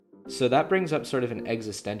So that brings up sort of an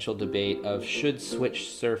existential debate of should switch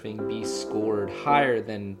surfing be scored higher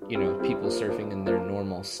than, people surfing in their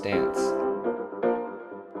normal stance.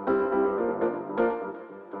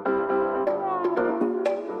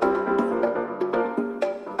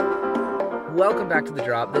 Welcome back to The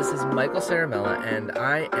Drop. This is Michael Saramella, and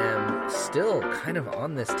I am still kind of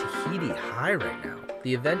on this Tahiti high right now.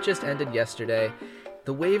 The event just ended yesterday.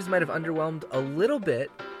 The waves might have underwhelmed a little bit,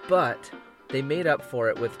 but they made up for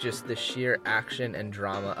it with just the sheer action and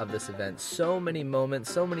drama of this event. So many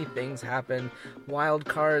moments, so many things happened. Wild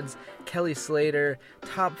cards, Kelly Slater,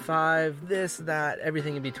 top 5, this, that,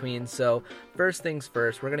 everything in between. So first things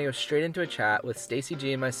first, we're going to go straight into a chat with Stacey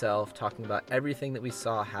G and myself talking about everything that we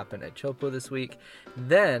saw happen at Chopo this week.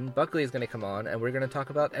 Then Buckley is going to come on and we're going to talk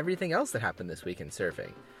about everything else that happened this week in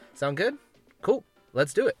surfing. Sound good? Cool.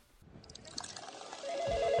 Let's do it.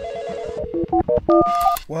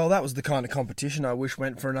 Well, that was the kind of competition I wish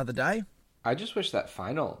went for another day. I just wish that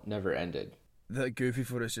final never ended. The Goofy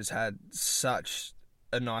Footers just had such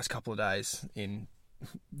a nice couple of days in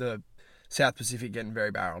the South Pacific getting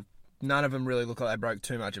very barreled. None of them really look like they broke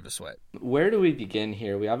too much of a sweat. Where do we begin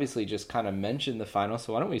here? We obviously just kind of mentioned the final,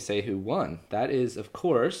 so why don't we say who won? That is, of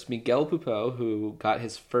course, Miguel Pupo, who got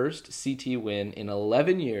his first CT win in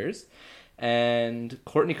 11 years, and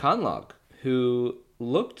Courtney Conlogue, who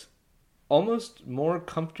looked almost more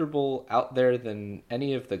comfortable out there than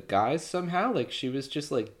any of the guys somehow. Like, she was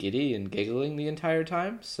just, giddy and giggling the entire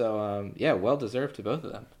time. So, well-deserved to both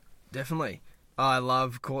of them. Definitely. I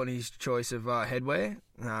love Courtney's choice of headwear.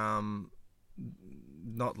 Not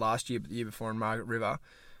last year, but the year before in Margaret River.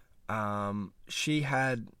 She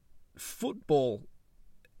had football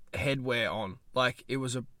headwear on. Like, it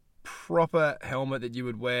was a proper helmet that you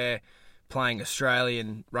would wear playing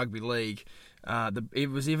Australian rugby league.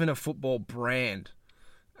 It was even a football brand,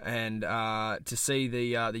 and to see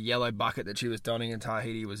the yellow bucket that she was donning in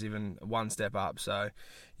Tahiti was even one step up. So,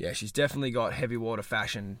 yeah, she's definitely got heavy water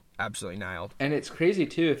fashion absolutely nailed. And it's crazy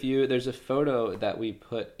too. There's a photo that we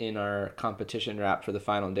put in our competition wrap for the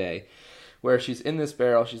final day, where she's in this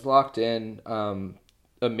barrel, she's locked in.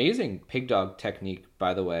 Amazing pig dog technique,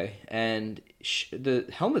 by the way, and the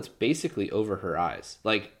helmet's basically over her eyes.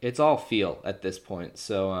 Like, it's all feel at this point.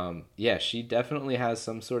 So, she definitely has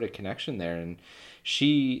some sort of connection there. And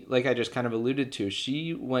she, like I just kind of alluded to,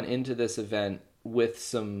 she went into this event with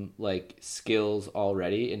some, skills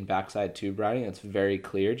already in backside tube riding. That's very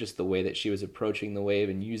clear, just the way that she was approaching the wave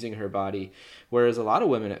and using her body. Whereas a lot of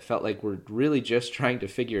women, it felt like were really just trying to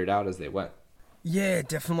figure it out as they went. Yeah,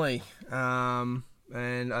 definitely.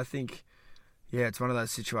 And I think, it's one of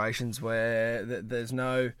those situations where there's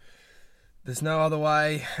no other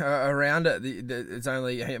way around it. It's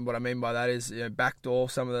only, what I mean by that is, backdoor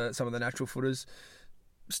some of the natural footers.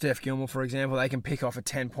 Steph Gilmore, for example, they can pick off a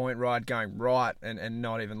 10-point ride going right and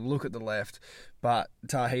not even look at the left. But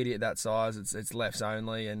Tahiti at that size, it's lefts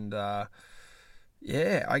only, and I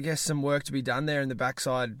guess some work to be done there in the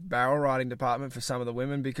backside barrel riding department for some of the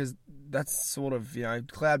women, because that's sort of,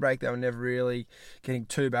 cloud break, they were never really getting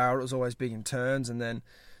two barrel. It was always big in turns. And then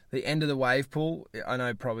the end of the wave pool, I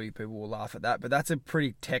know probably people will laugh at that, but that's a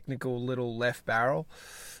pretty technical little left barrel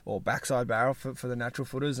or backside barrel for the natural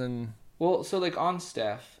footers. And well, so on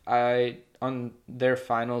Steph, on their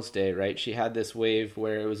finals day, right, she had this wave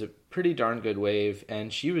where it was a pretty darn good wave,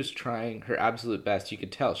 and she was trying her absolute best. You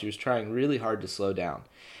could tell she was trying really hard to slow down,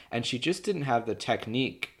 and she just didn't have the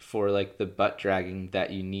technique for the butt dragging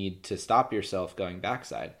that you need to stop yourself going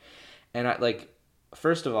backside. And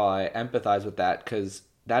first of all, I empathize with that, because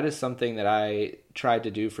that is something that I tried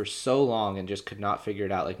to do for so long and just could not figure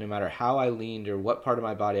it out. No matter how I leaned or what part of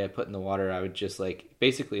my body I put in the water, I would just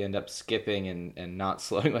basically end up skipping and not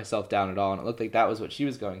slowing myself down at all. And it looked like that was what she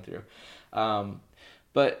was going through.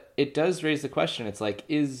 But it does raise the question. It's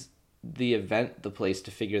is the event the place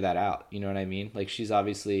to figure that out? You know what I mean? She's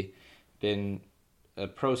obviously been a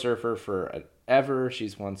pro surfer forever.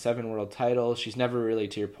 She's won 7 world titles. She's never really,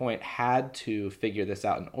 to your point, had to figure this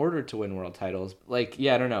out in order to win world titles. I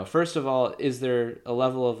don't know. First of all, is there a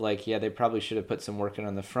level of they probably should have put some work in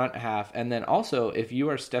on the front half? And then also, if you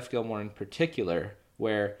are Steph Gilmore in particular,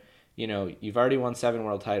 where, you've already won 7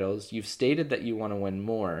 world titles, you've stated that you want to win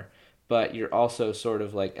more, but you're also sort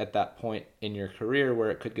of at that point in your career where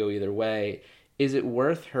it could go either way. Is it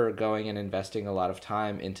worth her going and investing a lot of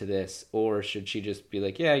time into this, or should she just be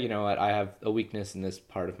you know what, I have a weakness in this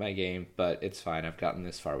part of my game, but it's fine, I've gotten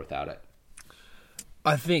this far without it?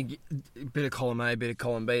 I think a bit of column A, a bit of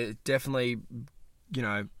column B. It's definitely,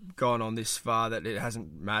 gone on this far that it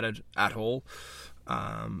hasn't mattered at all.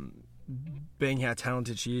 being how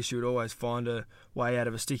talented she is, she would always find a way out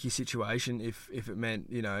of a sticky situation if it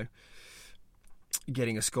meant,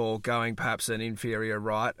 getting a score going, perhaps an inferior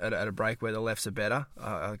right at a break where the lefts are better.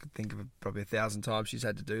 I could think of probably 1,000 times she's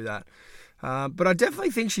had to do that. But I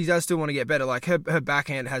definitely think she does still want to get better. Like her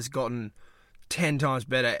backhand has gotten 10 times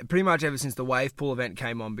better pretty much ever since the wave pool event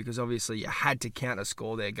came on, because obviously you had to count a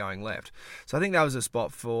score there going left. So I think that was a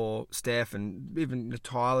spot for Steph and even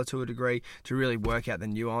Tyler to a degree to really work out the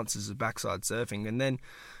nuances of backside surfing. And then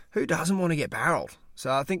who doesn't want to get barreled?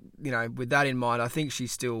 So I think, with that in mind, I think she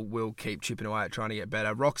still will keep chipping away at trying to get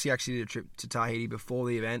better. Roxy actually did a trip to Tahiti before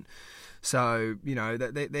the event. So,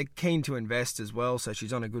 they're keen to invest as well. So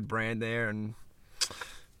she's on a good brand there. And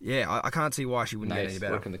yeah, I can't see why she wouldn't get any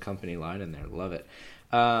better. Working the company line in there. Love it.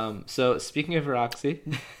 So speaking of Roxy.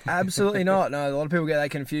 Absolutely not. No, a lot of people get that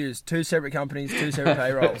confused. 2 separate companies, 2 separate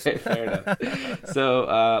payrolls. Fair enough.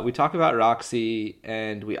 So we talk about Roxy,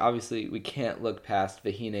 and we can't look past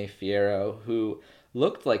Vahine Fierro, who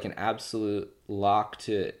looked like an absolute lock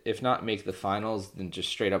to, if not make the finals, then just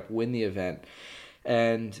straight up win the event.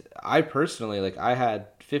 And I personally, I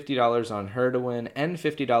had $50 on her to win and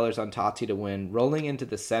 $50 on Tati to win. Rolling into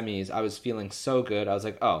the semis, I was feeling so good. I was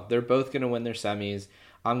like, oh, they're both going to win their semis.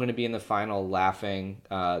 I'm going to be in the final laughing,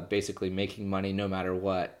 basically making money no matter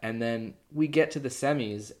what. And then we get to the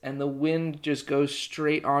semis, and the wind just goes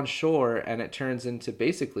straight on shore, and it turns into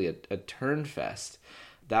basically a turn fest.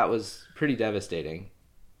 That was pretty devastating.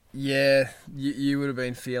 Yeah, you would have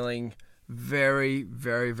been feeling very,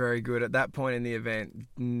 very, very good. At that point in the event,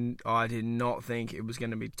 I did not think it was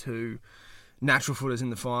going to be 2 natural footers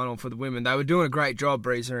in the final for the women. They were doing a great job,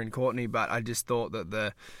 Breezer and Courtney, but I just thought that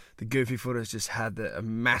the goofy footers just had a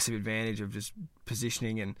massive advantage of just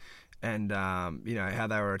positioning and how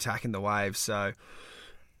they were attacking the waves. So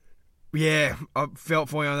yeah, I felt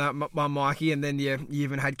for you on that, my Mikey. And then you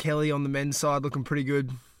even had Kelly on the men's side looking pretty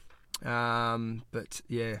good. But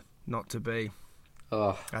yeah, not to be.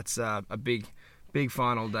 Oh, that's a big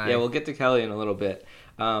final day. Yeah, we'll get to Kelly in a little bit.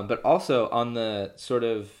 But also on the sort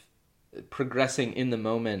of progressing in the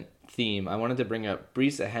moment theme, I wanted to bring up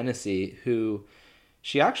Brisa Hennessy, who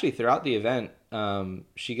she actually throughout the event,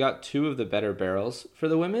 she got 2 of the better barrels for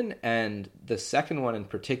the women, and the second one in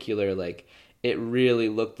particular, it really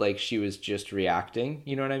looked like she was just reacting.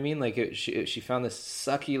 You know what I mean? She found this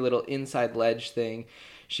sucky little inside ledge thing.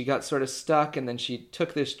 She got sort of stuck, and then she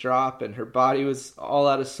took this drop, and her body was all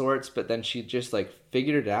out of sorts, but then she just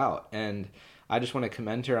figured it out. And I just want to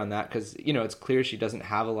commend her on that, because it's clear she doesn't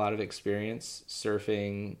have a lot of experience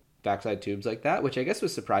surfing backside tubes like that, which I guess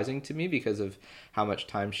was surprising to me because of how much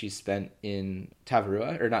time she spent in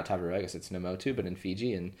Tavarua, or not Tavarua, I guess it's Namotu, but in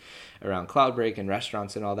Fiji and around Cloudbreak and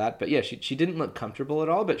restaurants and all that. But yeah, she didn't look comfortable at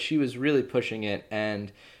all, but she was really pushing it,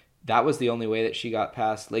 and that was the only way that she got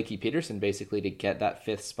past Lakey Peterson, basically, to get that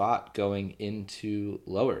 5th spot going into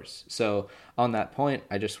lowers. So on that point,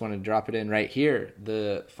 I just want to drop it in right here.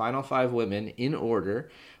 The final 5 women in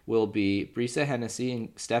order will be Brisa Hennessy and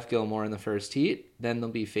Steph Gilmore in the first heat. Then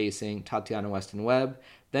they'll be facing Tatiana Weston Webb,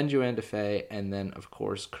 then Joanne Defay, and then, of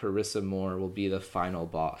course, Carissa Moore will be the final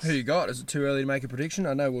boss. Who you got? Is it too early to make a prediction?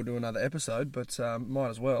 I know we'll do another episode, but might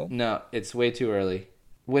as well. No, it's way too early.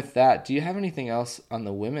 With that, do you have anything else on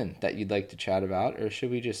the women that you'd like to chat about, or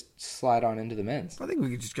should we just slide on into the men's? I think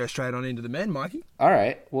we could just go straight on into the men, Mikey. All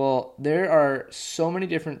right. Well, there are so many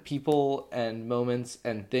different people and moments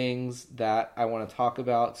and things that I want to talk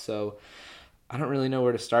about, so I don't really know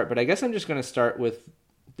where to start, but I guess I'm just going to start with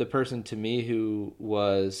the person to me who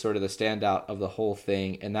was sort of the standout of the whole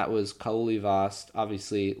thing, and that was Kauli Vast,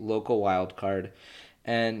 obviously local wild card.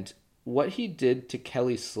 And what he did to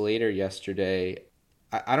Kelly Slater yesterday,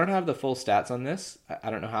 I don't have the full stats on this.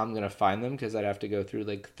 I don't know how I'm going to find them because I'd have to go through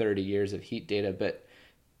 30 years of heat data, but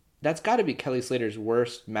that's got to be Kelly Slater's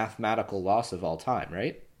worst mathematical loss of all time,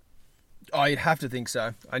 right? Oh, you'd have to think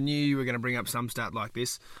so. I knew you were going to bring up some stat like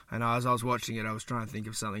this, and as I was watching it, I was trying to think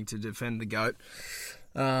of something to defend the GOAT.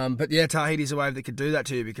 But yeah, Tahiti's a wave that could do that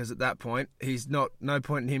to you, because at that point, no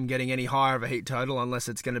point in him getting any higher of a heat total unless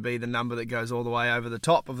it's going to be the number that goes all the way over the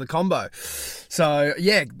top of the combo. So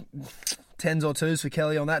yeah, 10s or 2s for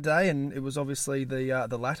Kelly on that day, and it was obviously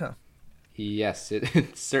the latter. Yes,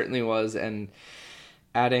 it certainly was, and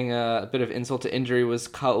adding a bit of insult to injury was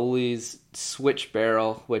Kauli's switch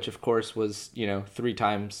barrel, which of course was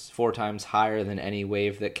 4 times higher than any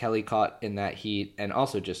wave that Kelly caught in that heat, and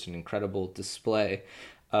also just an incredible display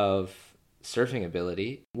of surfing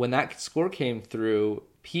ability. When that score came through,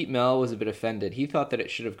 Pete Mel was a bit offended. He thought that it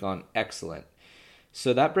should have gone excellent.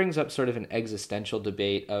 So that brings up sort of an existential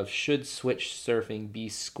debate of should switch surfing be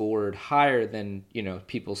scored higher than,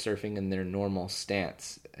 people surfing in their normal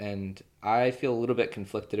stance. And I feel a little bit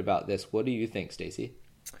conflicted about this. What do you think, Stacey?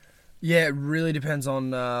 Yeah, it really depends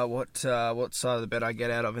on what side of the bed I get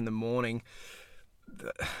out of in the morning.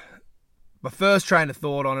 My first train of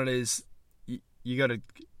thought on it is you got to,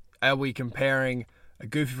 are we comparing a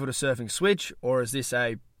goofy footer surfing switch, or is this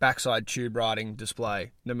a backside tube riding display,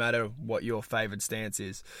 no matter what your favoured stance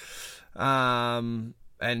is? And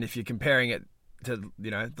if you're comparing it to,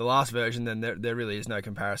 the last version, then there really is no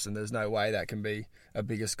comparison. There's no way that can be a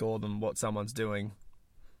bigger score than what someone's doing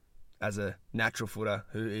as a natural footer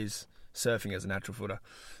who is surfing as a natural footer.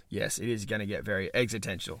 Yes, it is going to get very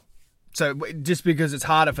existential. So just because it's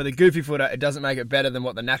harder for the goofy footer, it doesn't make it better than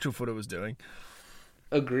what the natural footer was doing.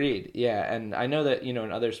 Agreed. Yeah. And I know that, in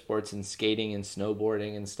other sports and skating and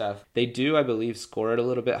snowboarding and stuff, they do, I believe, score it a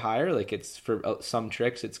little bit higher. Like it's for some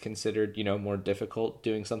tricks, it's considered, more difficult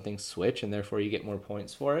doing something switch, and therefore you get more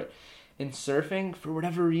points for it. In surfing, for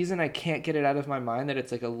whatever reason, I can't get it out of my mind that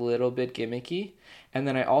it's like a little bit gimmicky. And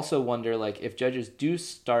then I also wonder, like, if judges do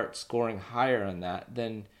start scoring higher on that,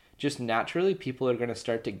 then just naturally people are going to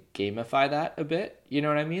start to gamify that a bit. You know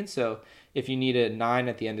what I mean? So if you need a 9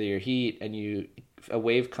 at the end of your heat and a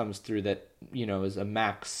wave comes through that, is a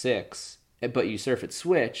max 6, but you surf it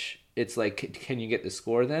switch, it's like, can you get the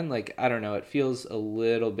score then? Like, I don't know. It feels a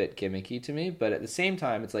little bit gimmicky to me, but at the same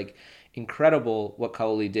time, it's like incredible what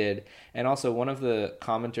Kauli did. And also one of the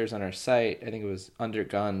commenters on our site, I think it was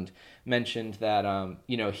Undergunned, mentioned that,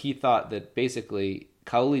 he thought that basically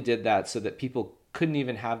Kauli did that so that people couldn't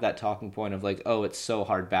even have that talking point of like, oh, it's so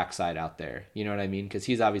hard backside out there. You know what I mean? Because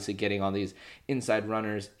he's obviously getting all these inside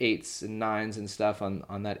runners, 8s and 9s and stuff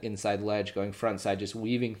on that inside ledge, going front side, just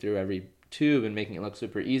weaving through every tube and making it look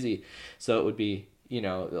super easy. So it would be,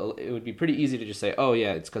 it would be pretty easy to just say, oh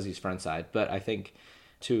yeah, it's because he's front side. But I think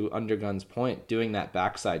to Undergun's point, doing that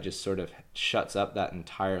backside just sort of shuts up that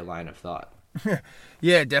entire line of thought.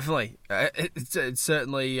 Yeah, definitely. It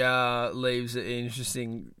certainly leaves an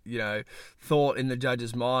interesting, thought in the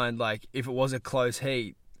judge's mind. Like, if it was a close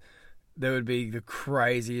heat, there would be the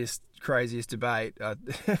craziest debate.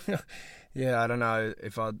 Yeah, I don't know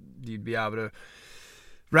if you'd be able to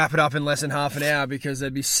wrap it up in less than half an hour, because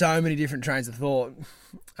there'd be so many different trains of thought.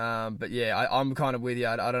 But yeah, I'm kind of with you.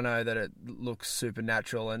 I don't know that it looks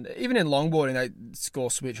supernatural. And even in longboarding, they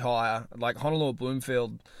score switch higher. Like Honolulu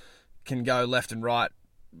Bloomfield can go left and right,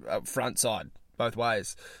 front side, both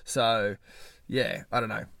ways. So, yeah, I don't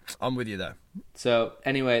know. I'm with you, though. So,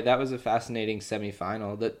 anyway, that was a fascinating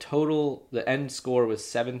semifinal. The end score was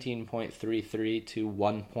 17.33 to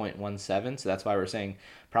 1.17. So that's why we're saying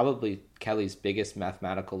probably Kelly's biggest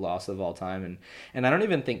mathematical loss of all time. And I don't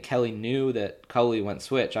even think Kelly knew that Kauli went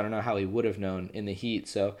switch. I don't know how he would have known in the heat.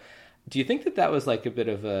 So do you think that was like a bit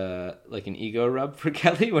of an ego rub for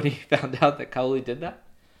Kelly when he found out that Kauli did that?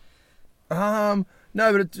 No,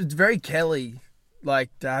 but it's very Kelly,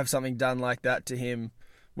 like, to have something done like that to him,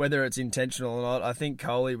 whether it's intentional or not. I think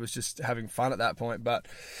Kauli was just having fun at that point, but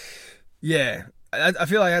yeah, I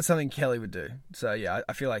feel like that's something Kelly would do. So yeah,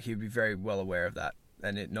 I feel like he'd be very well aware of that,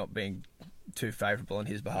 and it not being too favourable on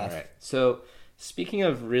his behalf. All right. So speaking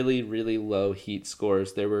of really, really low heat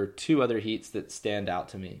scores, there were 2 other heats that stand out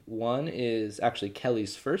to me. One is actually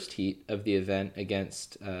Kelly's first heat of the event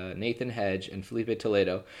against Nathan Hedge and Felipe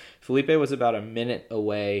Toledo. Felipe was about a minute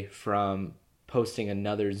away from posting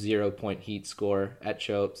another 0-point heat score at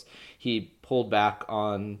Chopes. He pulled back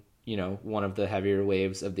on, one of the heavier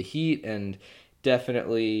waves of the heat, and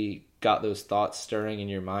definitely got those thoughts stirring in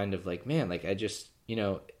your mind of like, man, like I just,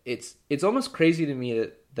 it's almost crazy to me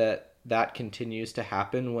that continues to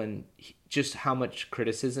happen when just how much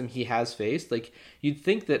criticism he has faced. Like, you'd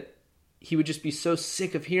think that he would just be so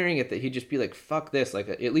sick of hearing it that he'd just be like, fuck this, like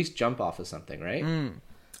at least jump off of something, right?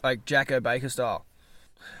 Like Jacko Baker style.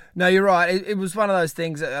 No, you're right. It was one of those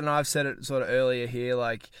things, and I've said it sort of earlier here,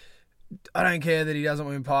 like, I don't care that he doesn't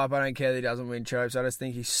win pipe, I don't care that he doesn't win Chopes. I just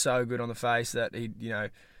think he's so good on the face that he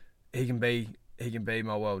can be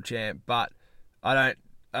my world champ. But I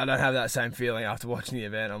don't have that same feeling after watching the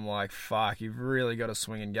event. I'm like, fuck, you've really got to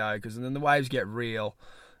swing and go, because then the waves get real.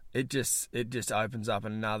 It just opens up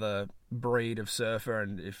another breed of surfer,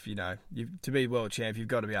 and if to be world champ, you've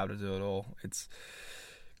got to be able to do it all. It's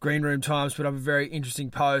Green Room Times put up a very interesting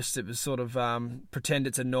post. It was sort of pretend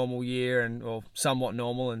it's a normal year or somewhat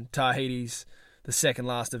normal, and Tahiti's the second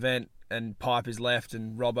last event, and pipe is left,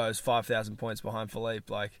 and Robbo's 5,000 points behind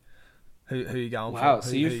Philippe. Like, who are you going for? Wow,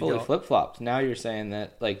 so you fully flip-flopped. Now you're saying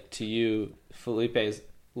that, like, to you, Felipe is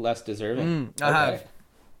less deserving. I have.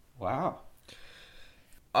 Wow.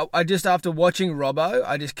 I just, after watching Robbo,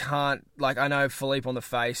 I just can't, like, I know Philippe on the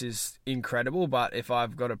face is incredible, but if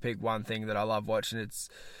I've got to pick one thing that I love watching, it's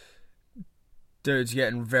dude's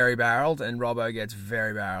getting very barreled and Robbo gets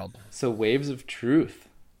very barreled. So Waves of Truth,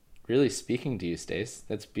 really speaking to you, Stace.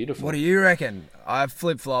 That's beautiful. What do you reckon? I've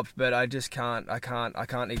flip-flopped, but I just can't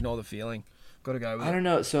ignore the feeling. Got to go with it. I don't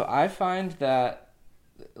know. So I find that,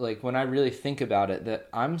 like, when I really think about it, that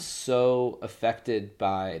I'm so affected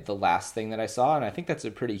by the last thing that I saw, and I think that's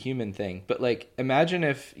a pretty human thing. But, like, imagine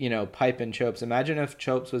if, Pipe and Chopes, imagine if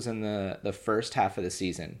Chopes was in the first half of the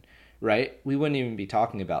season, right? We wouldn't even be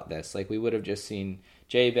talking about this. Like, we would have just seen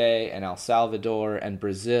J-Bay and El Salvador and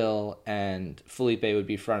Brazil, and Felipe would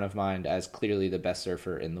be front of mind as clearly the best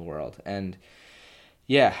surfer in the world. And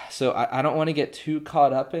yeah, so I don't want to get too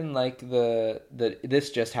caught up in like the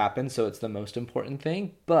this just happened, so it's the most important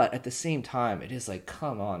thing. But at the same time, it is like,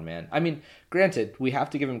 come on, man. I mean, granted, we have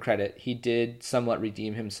to give him credit. He did somewhat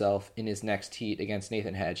redeem himself in his next heat against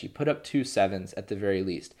Nathan Hedge. He put up 2 sevens at the very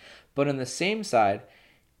least. But on the same side,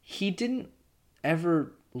 he didn't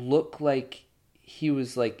ever look like he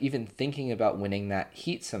was like even thinking about winning that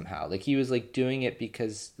heat somehow. Like he was like doing it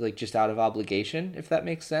because like just out of obligation, if that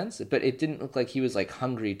makes sense. But it didn't look like he was like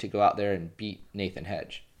hungry to go out there and beat Nathan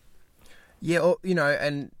Hedge. Yeah, or,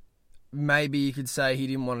 and maybe you could say he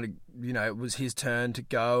didn't want to, it was his turn to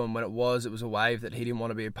go, and when it was a wave that he didn't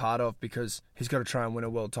want to be a part of because he's got to try and win a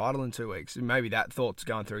world title in 2 weeks. And maybe that thought's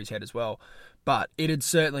going through his head as well. But it'd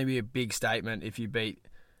certainly be a big statement if you beat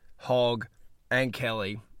Hogg and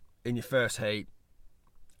Kelly in your first heat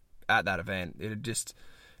at that event. It'd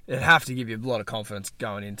have to give you a lot of confidence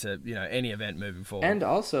going into, any event moving forward. And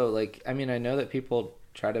also, like, I mean, I know that people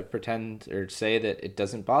try to pretend or say that it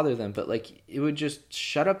doesn't bother them, but like it would just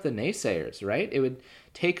shut up the naysayers, right? It would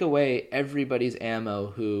take away everybody's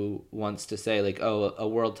ammo who wants to say like, oh, a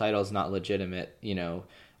world title is not legitimate,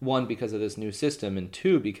 1, because of this new system, and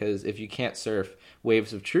 2, because if you can't surf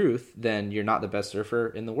Waves of Truth, then you're not the best surfer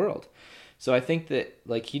in the world. So I think that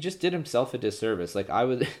like he just did himself a disservice. Like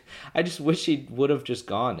I just wish he would have just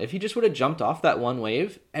gone. If he just would have jumped off that one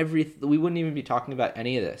wave, we wouldn't even be talking about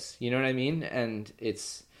any of this. You know what I mean? And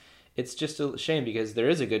it's just a shame because there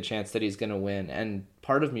is a good chance that he's going to win. And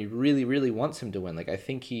part of me really, really wants him to win. Like I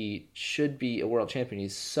think he should be a world champion.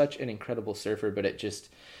 He's such an incredible surfer, but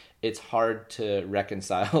it's hard to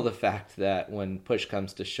reconcile the fact that when push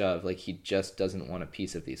comes to shove, like he just doesn't want a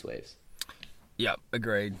piece of these waves. Yep,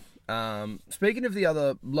 agreed. Speaking of the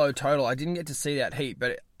other low total, I didn't get to see that heat,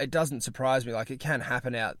 but it doesn't surprise me. Like it can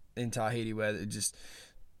happen out in Tahiti where it just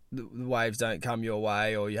the waves don't come your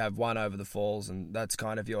way, or you have one over the falls, and that's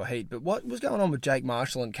kind of your heat. But what was going on with Jake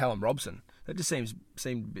Marshall and Callum Robson? That just seemed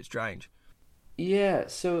a bit strange. Yeah,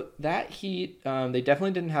 so that heat, they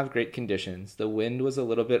definitely didn't have great conditions. The wind was a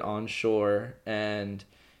little bit onshore, and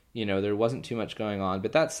there wasn't too much going on.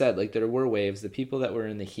 But that said, like there were waves. The people that were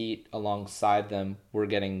in the heat alongside them were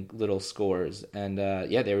getting little scores. And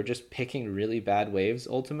they were just picking really bad waves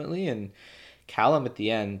ultimately. And Callum at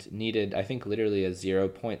the end needed, I think, literally a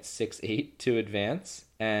 0.68 to advance.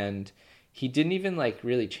 And he didn't even like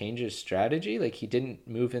really change his strategy. Like he didn't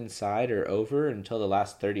move inside or over until the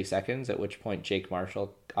last 30 seconds, at which point Jake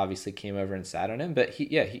Marshall obviously came over and sat on him. But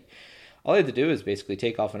he all he had to do was basically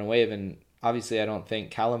take off on a wave. And obviously, I don't think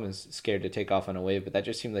Callum is scared to take off on a wave, but that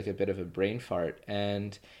just seemed like a bit of a brain fart.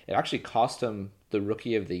 And it actually cost him the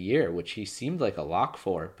Rookie of the Year, which he seemed like a lock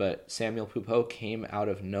for. But Samuel Pupo came out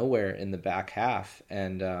of nowhere in the back half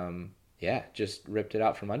and, just ripped it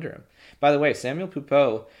out from under him. By the way, Samuel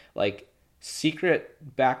Pupo, like,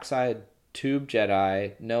 secret backside tube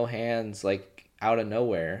Jedi, no hands, like, out of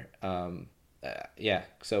nowhere.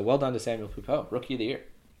 So well done to Samuel Pupo, Rookie of the Year.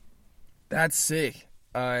 That's sick.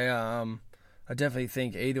 I definitely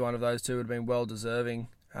think either one of those two would have been well deserving.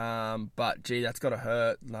 But gee, that's got to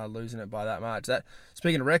hurt, losing it by that much.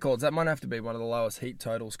 Speaking of records, that might have to be one of the lowest heat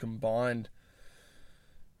totals combined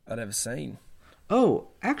I'd ever seen. Oh,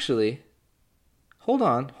 actually, hold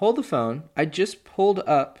the phone. I just pulled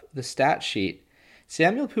up the stat sheet.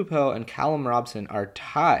 Samuel Pupo and Callum Robson are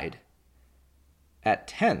tied at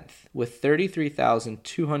 10th with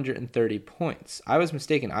 33,230 points. I was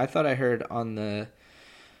mistaken. I thought I heard on the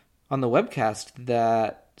webcast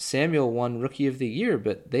that Samuel won Rookie of the Year,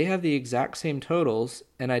 but they have the exact same totals,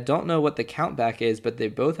 and I don't know what the countback is, but they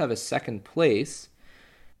both have a second place.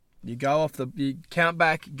 You go off the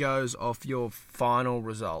countback goes off your final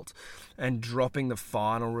result, and dropping the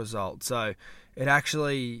final result. So it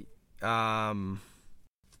actually,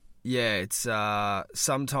 it's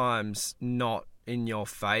sometimes not in your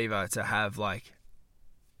favor to have like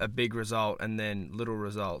a big result and then little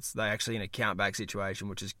results. They actually, in a countback situation,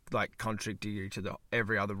 which is like contradictory to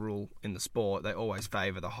every other rule in the sport, they always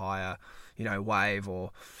favour the higher, wave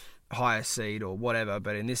or higher seed or whatever.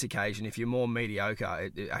 But in this occasion, if you're more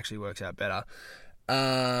mediocre, it actually works out better.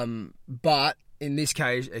 But in this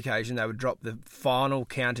occasion, they would drop the final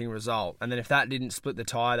counting result, and then if that didn't split the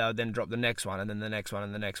tie, they would then drop the next one, and then the next one,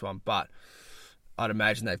 and the next one. But I'd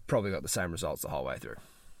imagine they've probably got the same results the whole way through.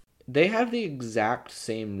 They have the exact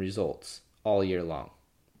same results all year long.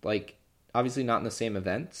 Like, obviously not in the same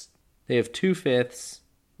events. They have 2 5ths,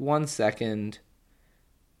 1 2nd,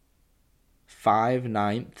 5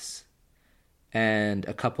 9ths, and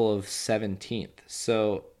a couple of 17th.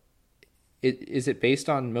 So is it based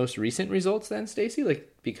on most recent results then, Stacey?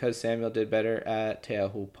 Like, because Samuel did better at Te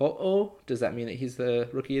Ahu Po'o, does that mean that he's the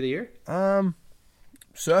Rookie of the Year?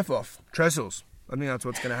 Surf off. Trestles. I think that's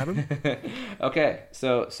what's going to happen. Okay,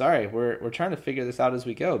 so sorry, we're trying to figure this out as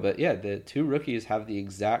we go, but yeah, the 2 rookies have the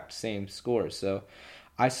exact same scores. So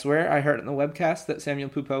I swear I heard in the webcast that Samuel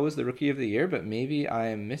Pupo was the Rookie of the Year, but maybe I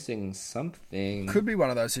am missing something. Could be one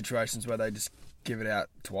of those situations where they just give it out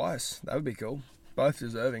twice. That would be cool. Both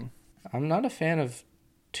deserving. I'm not a fan of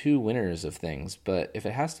 2 winners of things, but if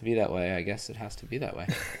it has to be that way, I guess it has to be that way.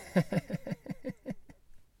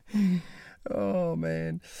 Oh,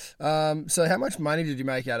 man. So how much money did you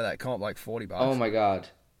make out of that comp? Like $40? Oh, my God.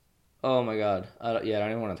 I don't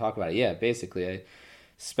even want to talk about it. Yeah, basically, I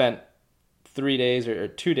spent 3 days or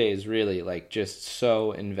 2 days, really, like just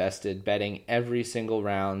so invested, betting every single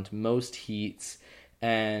round, most heats,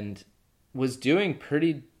 and was doing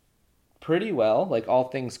pretty well, like all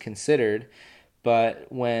things considered. But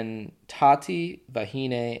when Tati,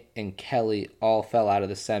 Vahine, and Kelly all fell out of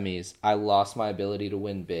the semis, I lost my ability to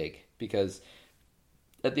win big. Because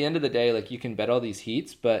at the end of the day, like, you can bet all these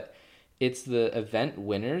heats, but it's the event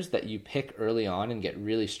winners that you pick early on and get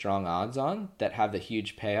really strong odds on that have the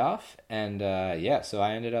huge payoff. And so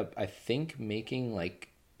I ended up, I think, making like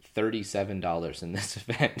 $37 in this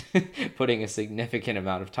event, putting a significant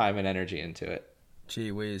amount of time and energy into it.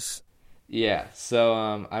 Gee whiz. Yeah, so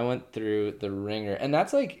I went through the ringer, and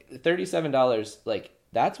that's like $37, like,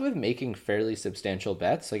 that's with making fairly substantial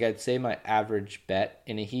bets. Like, I'd say my average bet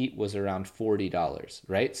in a heat was around $40,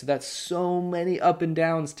 right? So that's so many up and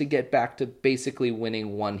downs to get back to basically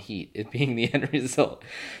winning one heat, it being the end result.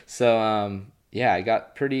 So, I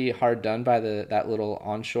got pretty hard done by that little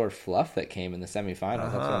onshore fluff that came in the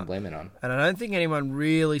semifinals. That's what I'm blaming on. And I don't think anyone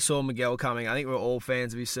really saw Miguel coming. I think we're all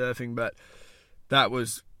fans of his surfing, but that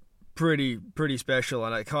was pretty special.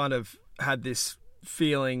 And I kind of had this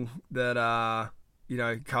feeling that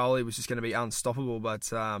Coley was just going to be unstoppable, but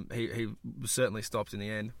he was certainly stopped in the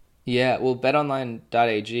end. Yeah, well,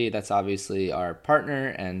 betonline.ag, that's obviously our partner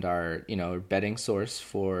and our, betting source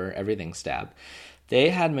for everything Stab. They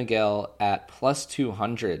had Miguel at plus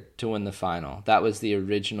 200 to win the final. That was the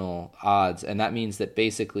original odds, and that means that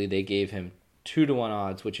basically they gave him 2-1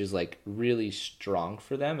 odds, which is like really strong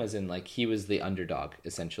for them, as in like he was the underdog,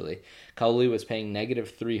 essentially. Kauli was paying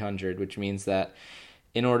negative 300, which means that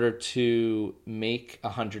in order to make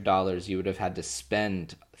 $100, you would have had to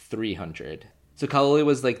spend 300. So Kauli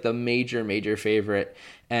was like the major favorite,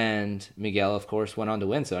 and Miguel, of course, went on to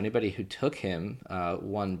win. So anybody who took him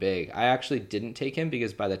won big. I actually didn't take him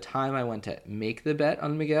because by the time I went to make the bet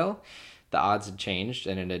on Miguel, the odds had changed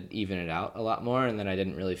and it had evened it out a lot more, and then I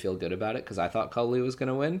didn't really feel good about it because I thought Kauli was going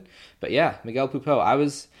to win. But yeah, Miguel Pupo, I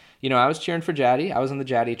was cheering for Jaddy. I was on the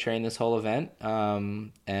Jaddy train this whole event,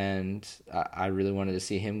 and I really wanted to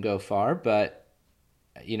see him go far. But,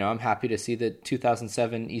 I'm happy to see the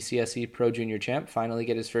 2007 ECSE Pro Junior Champ finally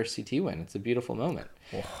get his first CT win. It's a beautiful moment.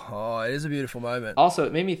 Oh, it is a beautiful moment. Also,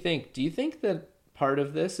 it made me think, do you think that part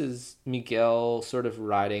of this is Miguel sort of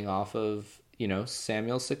riding off of,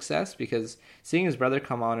 Samuel's success? Because seeing his brother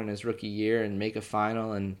come on in his rookie year and make a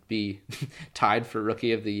final and be tied for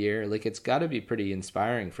Rookie of the Year, like, it's got to be pretty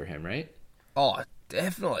inspiring for him, right? Oh,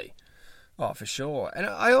 definitely. Oh, for sure. And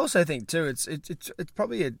I also think too, it's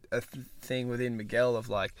probably a thing within Miguel of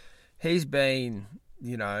like, he's been,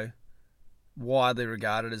 widely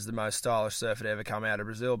regarded as the most stylish surfer to ever come out of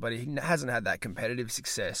Brazil, but he hasn't had that competitive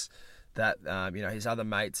success that his other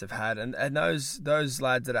mates have had, and those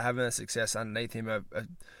lads that are having the success underneath him are a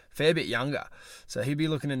fair bit younger. So he'd be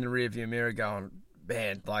looking in the rearview mirror going,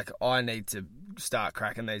 man, like, I need to start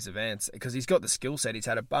cracking these events, because he's got the skill set. He's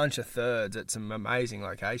had a bunch of thirds at some amazing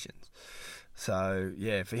locations. So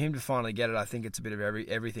yeah, for him to finally get it, I think it's a bit of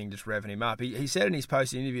everything just revving him up. He said in his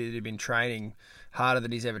post interview that he'd been training harder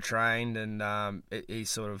than he's ever trained, and he's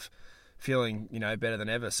sort of feeling better than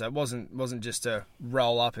ever. So it wasn't just to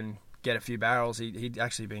roll up and get a few barrels, he'd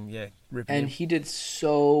actually been ripping. And him. he did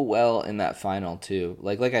so well in that final too.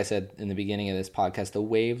 Like I said in the beginning of this podcast, the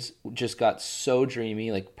waves just got so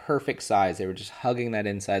dreamy, like perfect size. They were just hugging that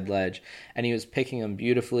inside ledge, and he was picking them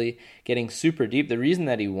beautifully, getting super deep. The reason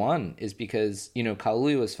that he won is because,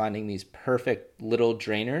 Kaului was finding these perfect little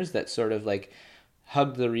drainers that sort of like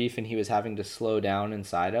hugged the reef, and he was having to slow down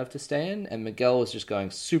inside of to stay in. And Miguel was just going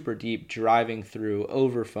super deep, driving through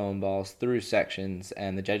over foam balls, through sections,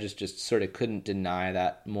 and the judges just sort of couldn't deny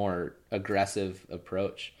that more aggressive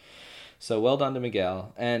approach. So well done to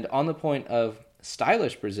Miguel. And on the point of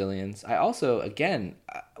stylish Brazilians, I also, again,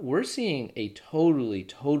 we're seeing a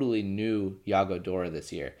totally new Yago Dora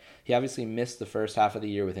this year. He obviously missed the first half of the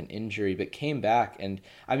year with an injury, but came back. And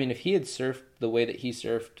I mean, if he had surfed the way that he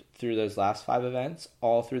surfed through those last 5 events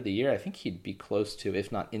all through the year, I think he'd be close to,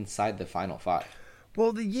 if not inside the final 5.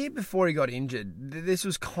 Well, the year before he got injured, this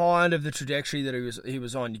was kind of the trajectory that he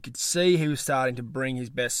was on. You could see he was starting to bring his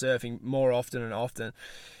best surfing more often and often.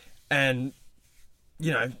 And,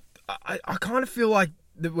 I kind of feel like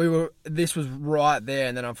that this was right there,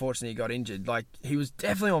 and then unfortunately he got injured. Like, he was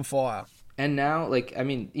definitely on fire. And now,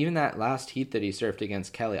 even that last heat that he surfed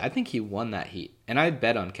against Kelly, I think he won that heat. And I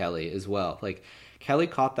bet on Kelly as well. Like, Kelly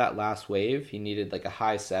caught that last wave. He needed like a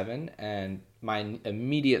high 7, and my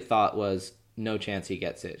immediate thought was no chance he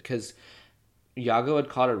gets it, because Yago had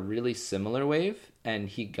caught a really similar wave and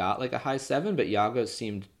he got like a high 7, but Yago's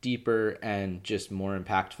seemed deeper and just more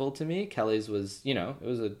impactful to me. Kelly's was, it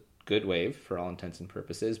was a good wave for all intents and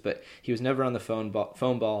purposes, but he was never on the foam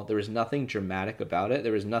ball. There was nothing dramatic about it.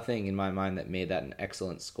 There was nothing in my mind that made that an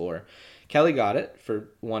excellent score. Kelly got it for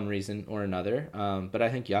one reason or another, but I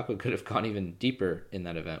think Yago could have gone even deeper in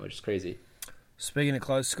that event, which is crazy. Speaking of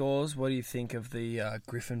close scores, what do you think of the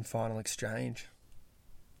Griffin final exchange?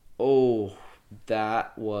 Oh,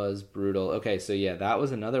 that was brutal. Okay, so yeah, that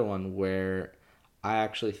was another one where I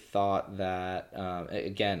actually thought that,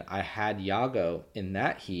 again, I had Yago in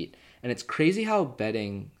that heat, and it's crazy how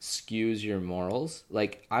betting skews your morals.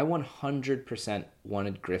 Like, I 100%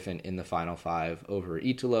 wanted Griffin in the final 5 over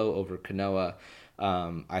Italo, over Kanoa.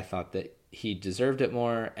 I thought that he deserved it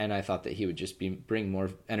more, and I thought that he would just bring more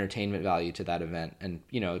entertainment value to that event and,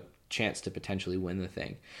 chance to potentially win the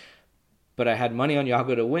thing. But I had money on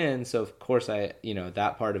Yago to win, so of course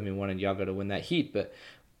that part of me wanted Yago to win that heat. But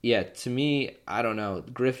yeah, to me, I don't know.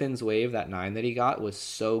 Griffin's wave, that 9 that he got, was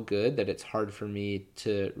so good that it's hard for me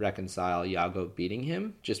to reconcile Yago beating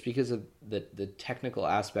him, just because of the technical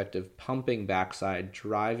aspect of pumping backside,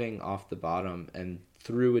 driving off the bottom, and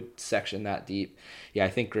through a section that deep. Yeah, I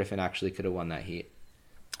think Griffin actually could have won that heat.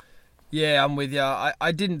 Yeah, I'm with you.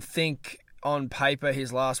 I didn't think on paper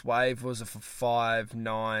his last wave was a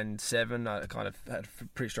 5.97. I kind of had a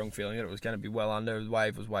pretty strong feeling that it was going to be well under. The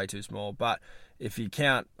wave was way too small. But if you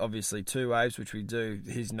count, obviously, 2 waves, which we do,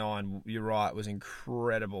 his 9, you're right, was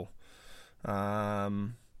incredible. Yeah,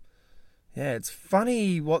 it's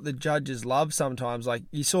funny what the judges love sometimes. Like,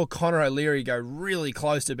 you saw Conor O'Leary go really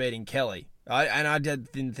close to beating Kelly. I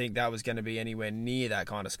didn't think that was going to be anywhere near that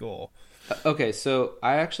kind of score. Okay, so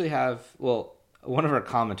I actually have, one of our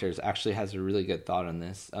commenters actually has a really good thought on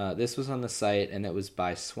this. This was on the site, and it was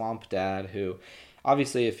by Swamp Dad, who,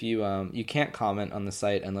 obviously, if you can't comment on the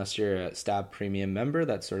site unless you're a Stab Premium member.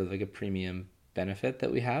 That's sort of like a premium benefit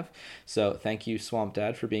that we have. So thank you, Swamp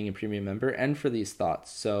Dad, for being a premium member and for these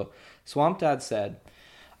thoughts. So Swamp Dad said,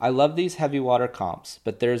 I love these heavy water comps,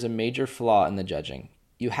 but there's a major flaw in the judging.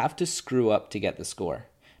 You have to screw up to get the score.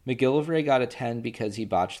 McGillivray got a 10 because he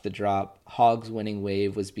botched the drop. Hogg's winning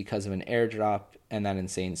wave was because of an airdrop and that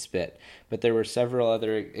insane spit. But there were several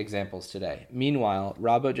other examples today. Meanwhile,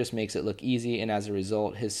 Robbo just makes it look easy, and as a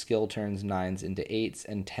result, his skill turns 9s into 8s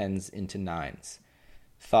and 10s into 9s.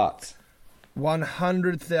 Thoughts?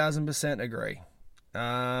 100,000% agree.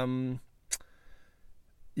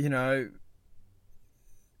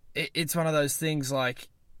 It's one of those things, like,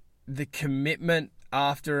 the commitment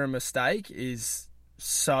after a mistake is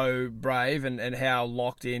so brave, and how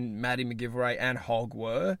locked in Matty McGillivray and Hogg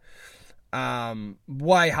were.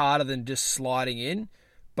 Way harder than just sliding in.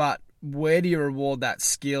 But where do you reward that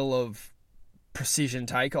skill of precision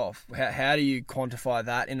takeoff? How do you quantify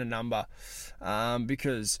that in a number?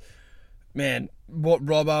 Because, man, what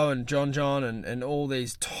Robbo and John and all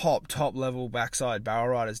these top level backside barrel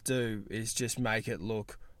riders do is just make it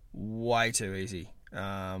look way too easy.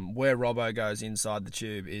 Where Robbo goes inside the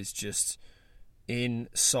tube is just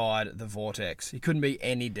inside the vortex. He couldn't be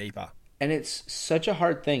any deeper. And it's such a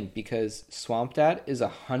hard thing because Swamp Dad is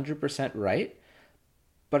 100% right,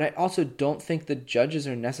 but I also don't think the judges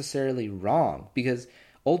are necessarily wrong, because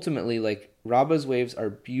ultimately, like, Rabo's waves are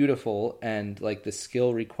beautiful, and like the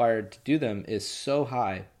skill required to do them is so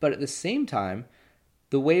high. But at the same time,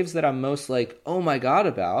 the waves that I'm most like, oh my god,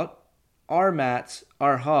 about are Matt's,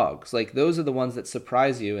 are Hogs. Like, those are the ones that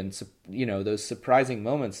surprise you, and those surprising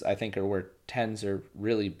moments, I think, are where tens are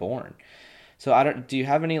really born. So I don't. Do you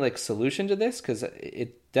have any like solution to this? Because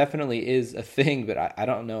it definitely is a thing, but I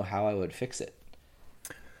don't know how I would fix it.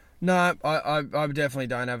 No, I definitely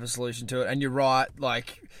don't have a solution to it. And you're right.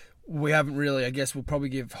 Like, we haven't really. I guess we'll probably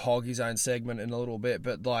give Hog his own segment in a little bit.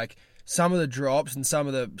 But like some of the drops and some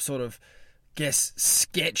of the sort of, guess,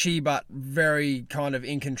 sketchy but very kind of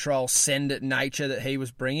in control send it nature that he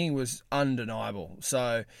was bringing was undeniable.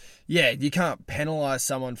 So yeah, you can't penalise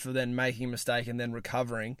someone for then making a mistake and then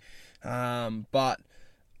recovering. But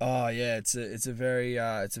oh yeah, it's a very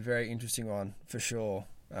interesting one for sure.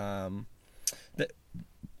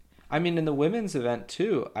 I mean, in the women's event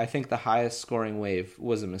too, I think the highest scoring wave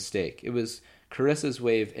was a mistake. It was Carissa's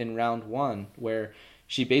wave in round 1 where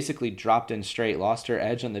she basically dropped in straight, lost her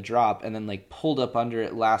edge on the drop, and then like pulled up under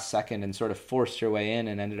it last second and sort of forced her way in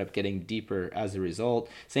and ended up getting deeper as a result.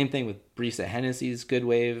 Same thing with Brisa Hennessy's good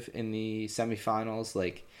wave in the semifinals.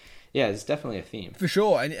 Like, yeah, it's definitely a theme. For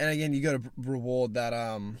sure. And again, you got to reward that,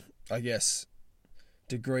 I guess,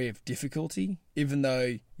 degree of difficulty, even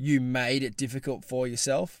though you made it difficult for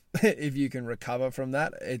yourself. If you can recover from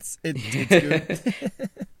that, it's good.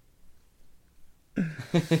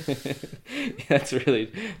 That's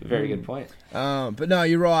really a very good point. But no,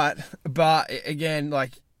 you're right. But again,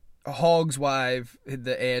 like a Hog's wave,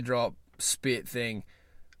 the airdrop spit thing,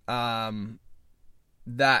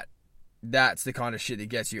 that's the kind of shit that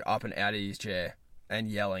gets you up and out of his chair and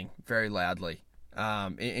yelling very loudly.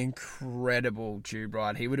 Incredible tube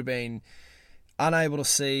ride. He would have been unable to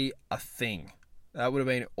see a thing. That would have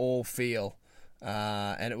been all feel.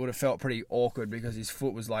 And it would have felt pretty awkward because his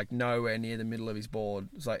foot was like nowhere near the middle of his board.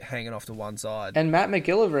 It was like hanging off to one side. And Matt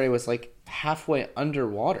McGillivray was like halfway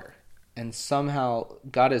underwater and somehow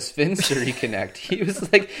got his fins to reconnect. He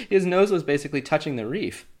was like, his nose was basically touching the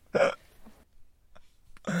reef.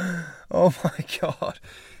 Oh my God.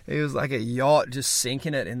 He was like a yacht just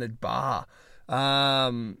sinking it in the bar.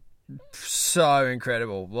 So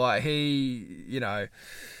incredible. Like he,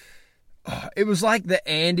 it was like the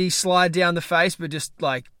Andy slide down the face, but just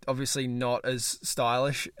like obviously not as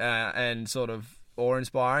stylish and sort of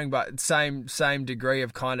awe-inspiring, but same degree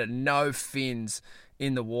of kind of no fins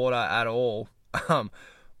in the water at all.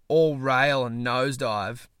 All rail and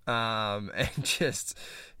nosedive, and just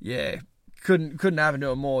couldn't happen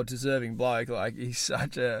to a more deserving bloke. Like he's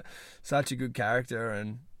such a good character,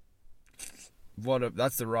 and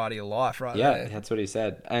that's the ride of your life, right? Yeah, there. That's what he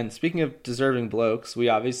said. And speaking of deserving blokes, we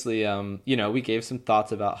obviously, we gave some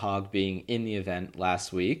thoughts about Hog being in the event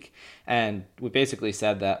last week. And we basically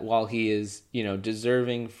said that while he is,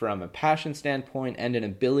 deserving from a passion standpoint and an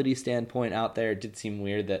ability standpoint out there, it did seem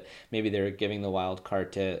weird that maybe they were giving the wild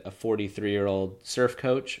card to a 43-year-old surf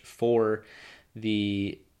coach for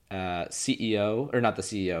the CEO, or not the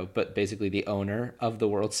CEO, but basically the owner of the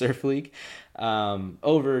World Surf League,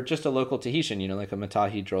 over just a local Tahitian, like a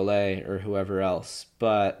Matahi Drolet or whoever else.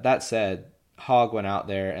 But that said, Hog went out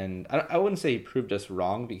there, and I wouldn't say he proved us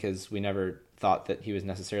wrong because we never thought that he was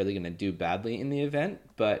necessarily going to do badly in the event,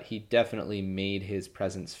 but he definitely made his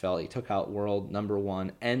presence felt. He took out world number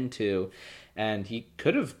 1 and 2, and he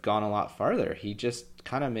could have gone a lot farther. He just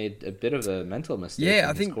kind of made a bit of a mental mistake. Yeah,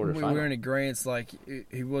 I think we're in agreement. Like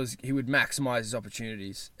he would maximize his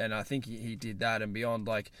opportunities, and I think he did that and beyond.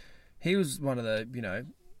 Like he was one of the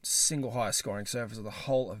single highest scoring surfers of the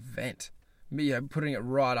whole event. Putting it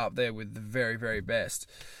right up there with the very, very best.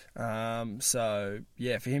 So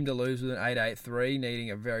yeah, for him to lose with an 8.83,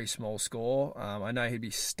 needing a very small score, I know he'd be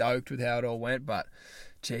stoked with how it all went, but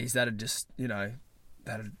geez, that'd just it'd hurt.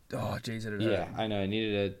 Yeah, I know. He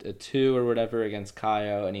needed a 2 or whatever against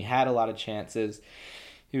Kayo, and he had a lot of chances.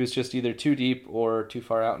 He was just either too deep or too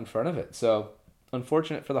far out in front of it. So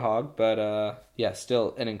unfortunate for the Hog, but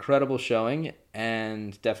still an incredible showing,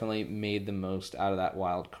 and definitely made the most out of that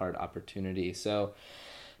wild card opportunity. So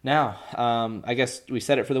now, I guess we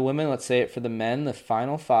said it for the women. Let's say it for the men. The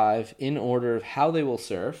final 5 in order of how they will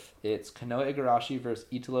surf. It's Kanoa Igarashi versus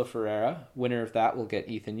Italo Ferreira. Winner of that will get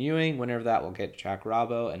Ethan Ewing. Winner of that will get Jack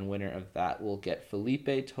Rabo. And winner of that will get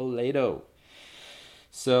Felipe Toledo.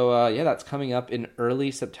 So, that's coming up in early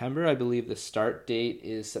September. I believe the start date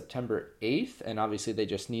is September 8th. And obviously they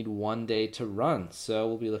just need 1 day to run. So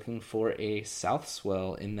we'll be looking for a south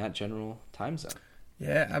swell in that general time zone.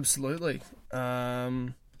 Yeah, absolutely.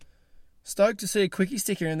 Stoked to see a quickie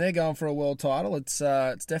sticker in there going for a world title. It's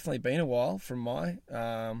definitely been a while from my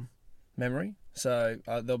memory. So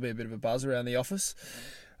there'll be a bit of a buzz around the office.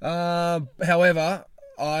 However,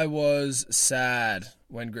 I was sad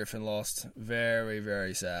when Griffin lost. Very,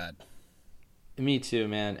 very sad. Me too,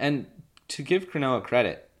 man. And to give Cronulla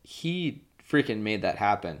credit, he freaking made that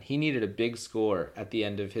happen. He needed a big score at the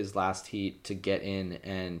end of his last heat to get in,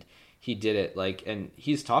 and he did it. And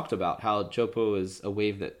he's talked about how Jopo is a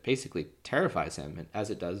wave that basically terrifies him, as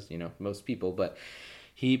it does, most people. But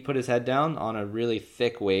he put his head down on a really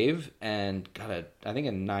thick wave and got I think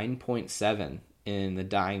a 9.7 in the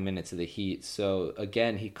dying minutes of the heat. So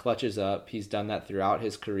again, he clutches up. He's done that throughout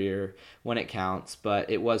his career when it counts. But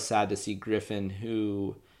it was sad to see Griffin,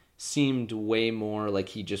 who seemed way more like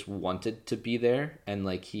he just wanted to be there, and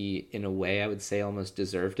like he, in a way, I would say almost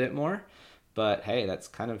deserved it more. But hey,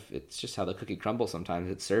 it's just how the cookie crumbles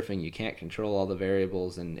sometimes. It's surfing. You can't control all the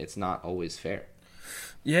variables, and it's not always fair.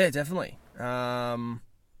 Yeah, definitely.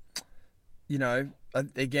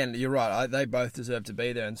 Again, you're right. They both deserve to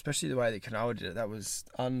be there, and especially the way that Cronulla did it. That was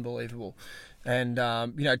unbelievable. And,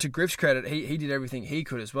 to Griff's credit, he did everything he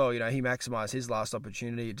could as well. He maximised his last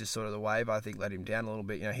opportunity. Just sort of the wave, I think, let him down a little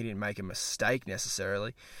bit. He didn't make a mistake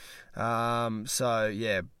necessarily.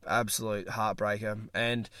 Yeah, absolute heartbreaker.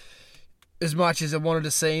 And as much as I wanted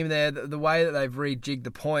to see him there, the way that they've rejigged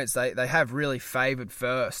the points, they have really favoured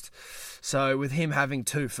first. So with him having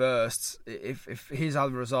 2 firsts, if his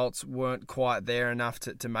other results weren't quite there enough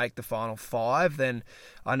to make the final 5, then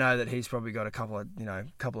I know that he's probably got a couple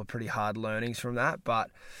of pretty hard learnings from that. But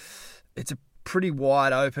it's a pretty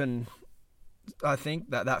wide open, I think,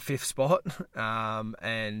 that 5th spot.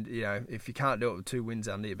 And if you can't do it with 2 wins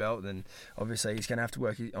under your belt, then obviously he's going to have to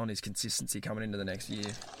work on his consistency coming into the next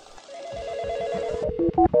year.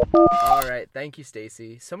 All right, thank you,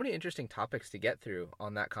 Stacey. So many interesting topics to get through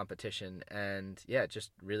on that competition, and yeah, it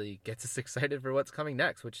just really gets us excited for what's coming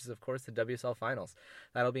next, which is of course the WSL Finals.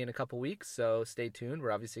 That'll be in a couple weeks, so stay tuned.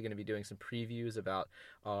 We're obviously going to be doing some previews about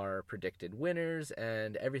our predicted winners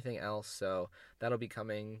and everything else, so that'll be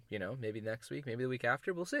coming, maybe next week, maybe the week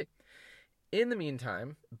after, we'll see. In the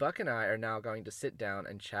meantime, Buck and I are now going to sit down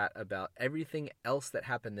and chat about everything else that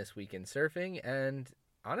happened this week in surfing, and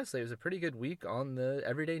honestly, it was a pretty good week on the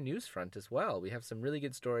everyday news front as well. We have some really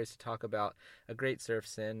good stories to talk about, a great surf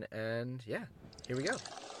sin, and yeah, here we go.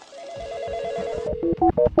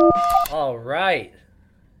 All right.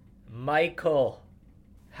 Michael,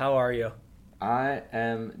 how are you? I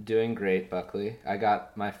am doing great, Buckley. I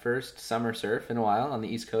got my first summer surf in a while on the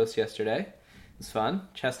East Coast yesterday. It was fun,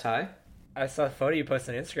 chest high. I saw a photo you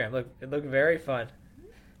posted on Instagram. It looked very fun.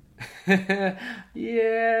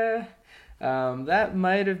 Yeah. That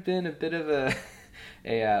might have been a bit of a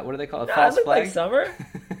what do they call it? False flag? Like summer?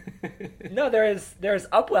 No, there's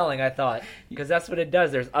upwelling, I thought, because that's what it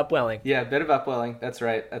does. There's upwelling. Yeah, a bit of upwelling. That's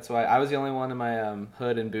right. That's why I was the only one in my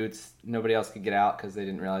hood and boots. Nobody else could get out because they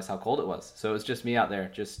didn't realize how cold it was. So it was just me out there,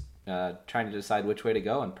 just trying to decide which way to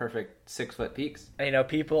go on perfect 6-foot peaks.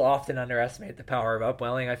 People often underestimate the power of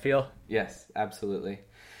upwelling, I feel. Yes, absolutely.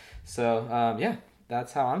 So yeah,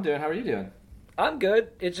 that's how I'm doing. How are you doing? I'm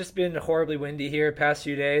good. It's just been horribly windy here past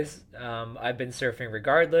few days. I've been surfing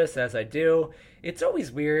regardless, as I do. It's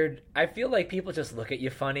always weird. I feel like people just look at you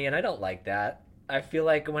funny, and I don't like that. I feel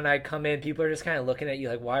like when I come in, people are just kind of looking at you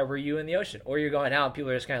like, why were you in the ocean? Or you're going out, and people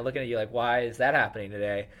are just kind of looking at you like, why is that happening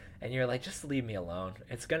today? And you're like, just leave me alone.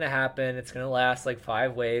 It's going to happen. It's going to last like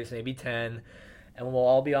 5 waves, maybe 10, and we'll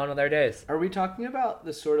all be on with our days. Are we talking about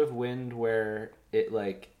the sort of wind where it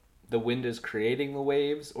the wind is creating the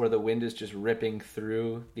waves, or the wind is just ripping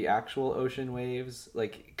through the actual ocean waves?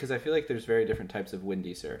 Because I feel like there's very different types of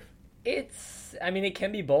windy surf. It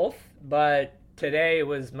can be both, but today it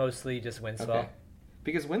was mostly just wind swell. Okay.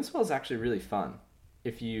 Because wind swell is actually really fun.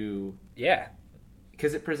 Yeah.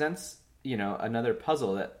 Because it presents, another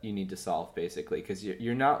puzzle that you need to solve, basically. Because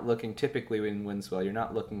you're not looking, typically in wind swell, you're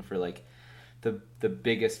not looking for, the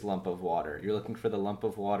biggest lump of water. You're looking for the lump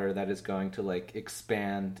of water that is going to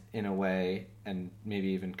expand in a way and maybe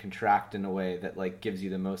even contract in a way that gives you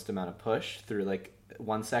the most amount of push through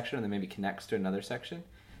one section and then maybe connects to another section.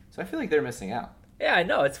 So I feel like they're missing out. Yeah, I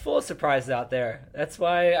know. It's full of surprises out there. That's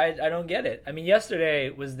why I don't get it.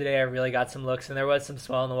 Yesterday was the day I really got some looks, and there was some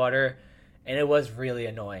swell in the water, and it was really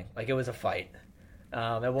annoying. It was a fight.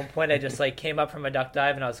 At one point I just came up from a duck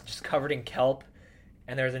dive and I was just covered in kelp.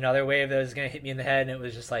 And there was another wave that was going to hit me in the head, and it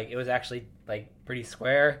was just it was actually pretty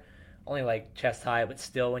square, only chest high, but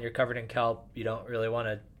still when you're covered in kelp, you don't really want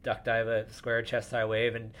to duck dive a square chest high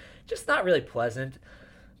wave, and just not really pleasant.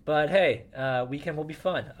 But hey, weekend will be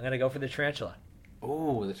fun. I'm going to go for the tarantula.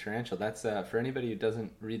 Oh, the tarantula. That's, for anybody who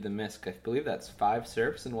doesn't read the MISC, I believe that's 5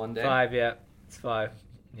 surfs in one day. 5, yeah. It's 5.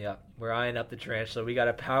 Yeah, we're eyeing up the tarantula. We got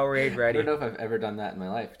a Powerade I ready. don't know if I've ever done that in my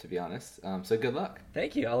life, to be honest. So good luck.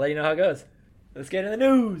 Thank you. I'll let you know how it goes. Let's get in the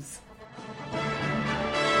news.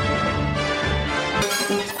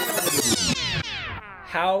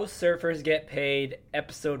 How Surfers Get Paid,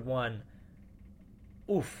 Episode 1.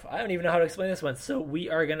 Oof, I don't even know how to explain this one. So we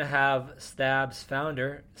are going to have Stab's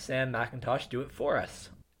founder, Sam McIntosh, do it for us.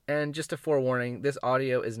 And just a forewarning, this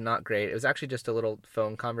audio is not great. It was actually just a little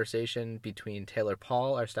phone conversation between Taylor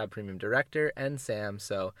Paul, our Stab Premium director, and Sam,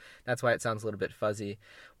 so that's why it sounds a little bit fuzzy.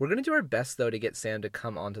 We're going to do our best, though, to get Sam to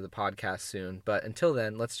come onto the podcast soon, but until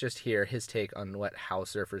then, let's just hear his take on what How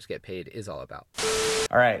Surfers Get Paid is all about.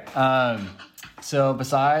 All right, so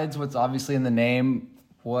besides what's obviously in the name,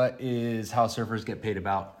 what is How Surfers Get Paid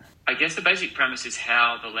about? I guess the basic premise is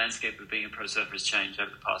how the landscape of being a pro surfer has changed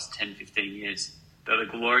over the past 10, 15 years. The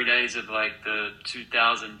glory days of like the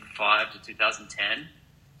 2005 to 2010,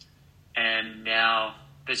 and now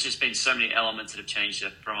there's just been so many elements that have changed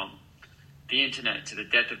it, from the internet to the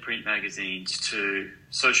death of print magazines to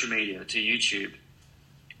social media to YouTube,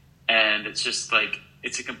 and it's just like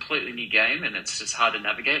it's a completely new game, and it's just hard to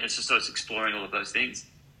navigate. It's just us exploring all of those things.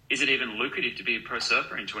 Is it even lucrative to be a pro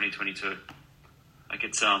surfer in 2022? Like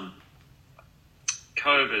it's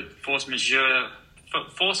COVID, force majeure.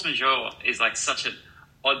 Force majeure is like such an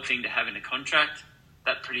odd thing to have in a contract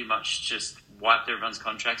that pretty much just wiped everyone's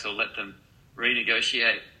contracts or let them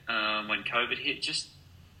renegotiate when COVID hit. Just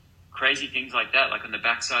crazy things like that. Like on the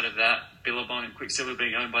backside of that, Billabong and Quicksilver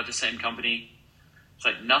being owned by the same company. It's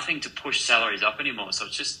like nothing to push salaries up anymore. So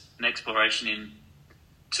it's just an exploration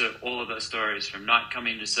into all of those stories, from night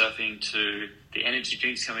coming to surfing to the energy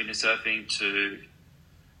drinks coming to surfing to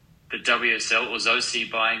the WSL or Zoc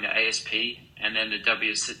buying the ASP and then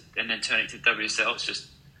and then turning to WSL. It's just,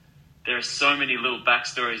 there are so many little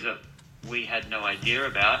backstories that we had no idea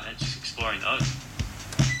about, and just exploring those.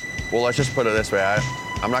 Well, let's just put it this way.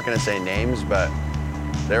 I'm not going to say names, but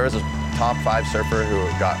there was a top 5 surfer who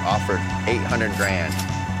got offered $800 grand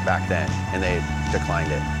back then, and they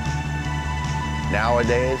declined it.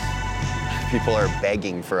 Nowadays, people are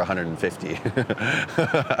begging for 150,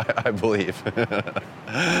 I believe.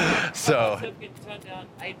 So. Getting turned down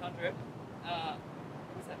 800.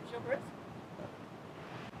 Was that Michelle Perez?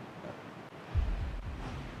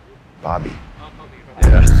 Bobby.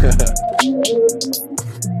 Yeah.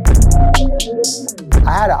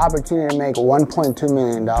 I had an opportunity to make $1.2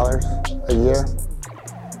 million a year,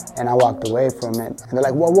 and I walked away from it. And they're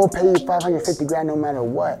like, well, we'll pay you 550 grand no matter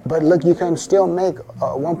what. But look, you can still make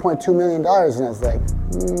 $1.2 million. And I was like,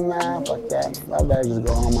 nah, fuck that. I better just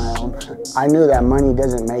go on my own. I knew that money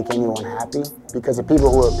doesn't make anyone happy, because the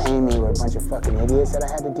people who were paying me were a bunch of fucking idiots that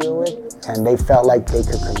I had to deal with. And they felt like they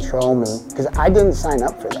could control me, because I didn't sign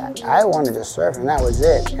up for that. I wanted to surf, and that was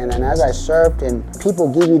it. And then as I surfed, and people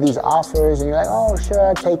give you these offers, and you're like, oh, sure,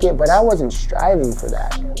 I'll take it. But I wasn't striving for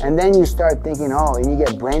that. And then you start thinking, oh, and you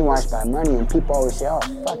get brainwashed by money, and people always say, oh,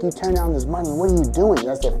 fuck, you turn down this money. What are you doing?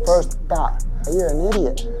 That's the first thought. You're an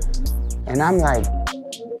idiot. And I'm like,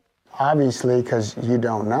 obviously, because you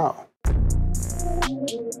don't know.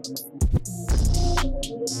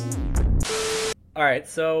 All right,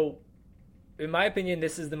 so in my opinion,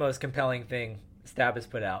 this is the most compelling thing Stab has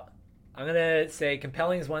put out. I'm going to say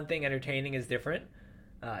compelling is one thing, entertaining is different.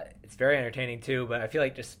 It's very entertaining too, but I feel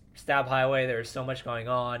like just Stab Highway, there's so much going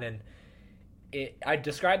on, and I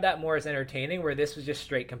describe that more as entertaining, where this was just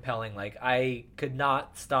straight compelling. Like, I could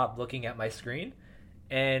not stop looking at my screen,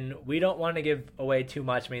 and we don't want to give away too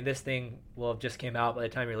much. I mean, this thing will have just came out by the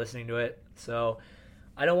time you're listening to it, so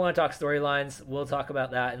I don't want to talk storylines. We'll talk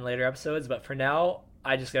about that in later episodes, but for now,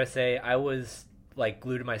 I just gotta say, I was like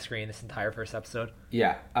glued to my screen this entire first episode.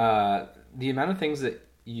 Yeah, the amount of things that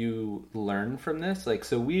you learn from this, like,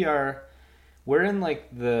 so we're in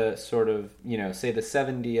like the sort of, you know, say the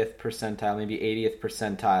 70th percentile, maybe 80th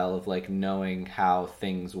percentile of like knowing how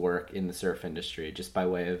things work in the surf industry, just by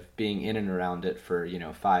way of being in and around it for,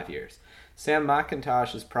 5 years. Sam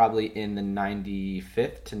McIntosh is probably in the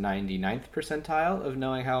 95th to 99th percentile of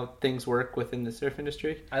knowing how things work within the surf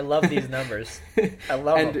industry. I love these numbers. I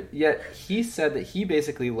love them. And yet he said that he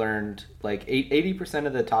basically learned like 80%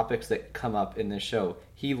 of the topics that come up in this show,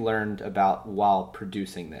 he learned about while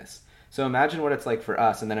producing this. So imagine what it's like for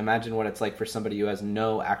us, and then imagine what it's like for somebody who has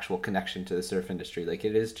no actual connection to the surf industry. Like,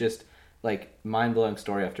 it is just like mind-blowing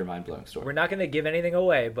story after mind-blowing story. We're not going to give anything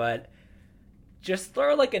away, but just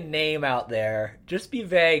throw like a name out there. Just be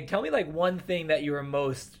vague. Tell me like one thing that you were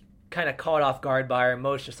most kind of caught off guard by, or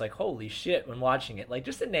most just like, holy shit, when watching it. Like,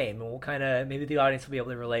 just a name, and we'll kind of, maybe the audience will be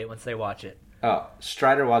able to relate once they watch it. Oh,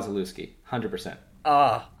 Strider Wasilewski, 100%.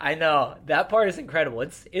 Oh, I know. That part is incredible.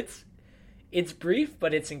 it's brief,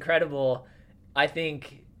 but it's incredible. I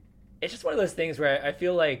think it's just one of those things where I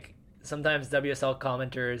feel like sometimes WSL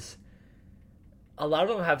commenters, a lot of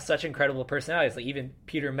them have such incredible personalities. Like even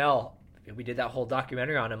Peter Mel, we did that whole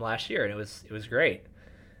documentary on him last year, and it was great.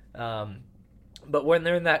 But when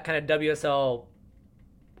they're in that kind of WSL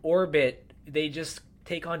orbit, they just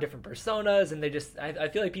take on different personas, and I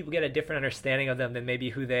feel like people get a different understanding of them than maybe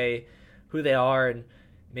who they are, and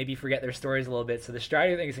maybe forget their stories a little bit. So the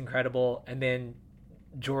strategy thing is incredible, and then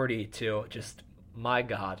Jordy too. Just my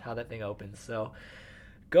God, how that thing opens. So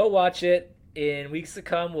go watch it. In weeks to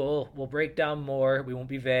come, we'll break down more. We won't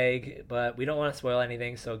be vague, but we don't want to spoil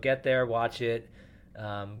anything. So get there, watch it.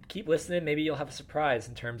 Keep listening. Maybe you'll have a surprise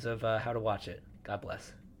in terms of how to watch it. God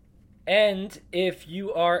bless. And if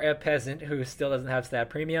you are a peasant who still doesn't have Stat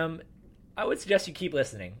Premium, I would suggest you keep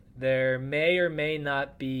listening. There may or may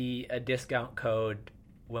not be a discount code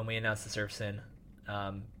when we announce the SurfSyn.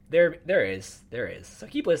 There is. So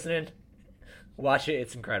keep listening. Watch it.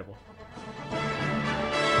 It's incredible.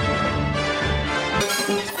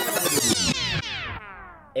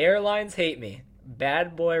 Airlines hate me.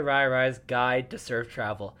 Bad Boy Rai Rai's Guide to Surf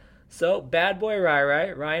Travel. So, Bad Boy Rai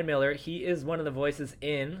Rai, Ryan Miller, he is one of the voices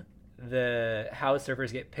in the How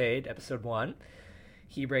Surfers Get Paid, episode 1.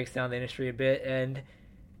 He breaks down the industry a bit, and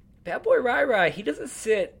Bad Boy Rai Rai, he doesn't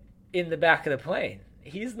sit in the back of the plane.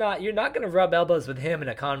 You're not going to rub elbows with him in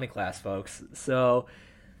economy class, folks. So,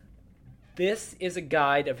 this is a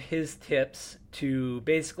guide of his tips to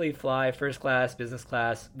basically fly first class, business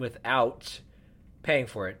class without paying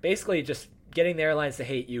for it. Basically just getting the airlines to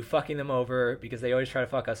hate you, fucking them over because they always try to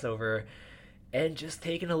fuck us over, and just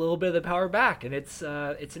taking a little bit of the power back. And it's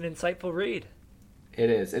an insightful read. It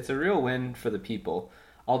is. It's a real win for the people.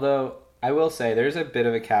 Although I will say there's a bit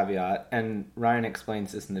of a caveat, and Ryan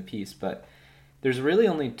explains this in the piece, but there's really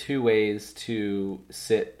only two ways to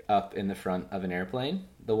sit up in the front of an airplane.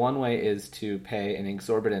 The one way is to pay an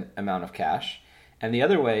exorbitant amount of cash, and the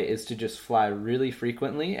other way is to just fly really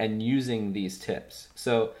frequently and using these tips.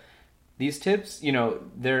 So these tips,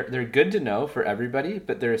 they're good to know for everybody,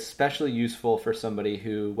 but they're especially useful for somebody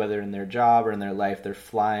who, whether in their job or in their life, they're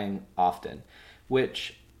flying often,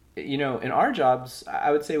 which, in our jobs,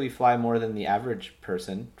 I would say we fly more than the average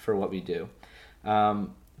person for what we do.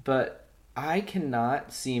 But I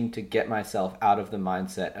cannot seem to get myself out of the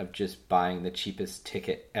mindset of just buying the cheapest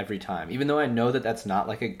ticket every time, even though I know that that's not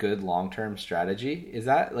like a good long-term strategy. Is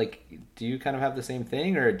that do you kind of have the same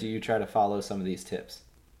thing, or do you try to follow some of these tips?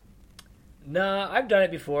 No, I've done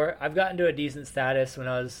it before. I've gotten to a decent status when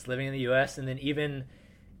I was living in the U.S., and then even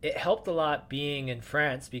it helped a lot being in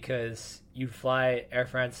France because you fly Air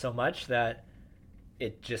France so much that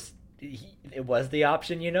it was the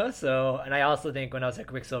option, So, and I also think when I was at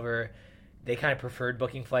Quicksilver, they kind of preferred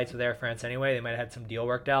booking flights with Air France anyway. They might have had some deal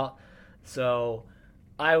worked out. So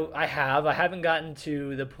I haven't gotten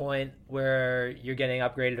to the point where you're getting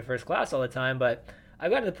upgraded to first class all the time, but I've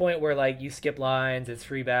gotten to the point where you skip lines, it's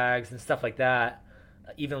free bags and stuff like that,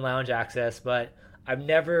 even lounge access, but I've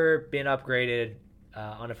never been upgraded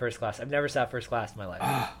on a first class. I've never sat first class in my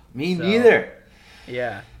life. Me neither.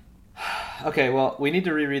 Yeah. Okay, well, we need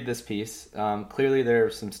to reread this piece. Clearly there are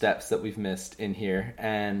some steps that we've missed in here,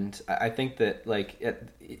 and I think that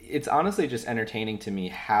it's honestly just entertaining to me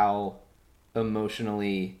how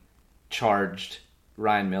emotionally charged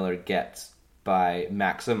Ryan Miller gets by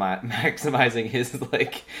maximizing his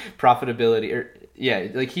profitability.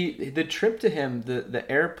 The trip to him,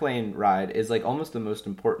 the airplane ride is almost the most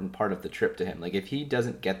important part of the trip to him. If he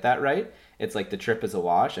doesn't get that right, it's the trip is a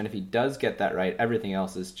wash, and if he does get that right, everything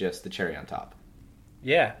else is just the cherry on top.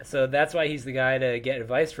 Yeah, so that's why he's the guy to get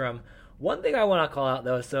advice from. One thing I want to call out,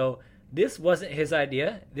 though, so this wasn't his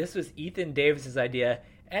idea. This was Ethan Davis's idea,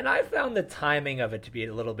 and I found the timing of it to be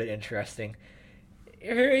a little bit interesting.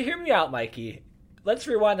 Hear me out, Mikey. Let's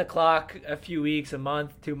rewind the clock a few weeks, a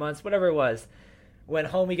month, 2 months, whatever it was, when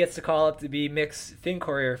Homie gets to call up to be Mick's fin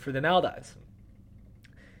courier for the Maldives.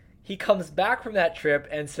 He comes back from that trip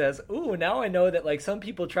and says, ooh, now I know that some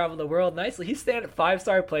people travel the world nicely. He's staying at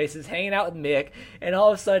 5-star places, hanging out with Mick, and all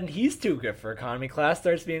of a sudden he's too good for economy class,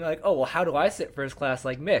 starts being oh, well, how do I sit first class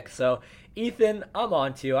like Mick? So, Ethan, I'm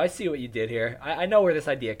on to you. I see what you did here. I know where this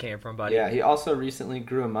idea came from, buddy. Yeah, he also recently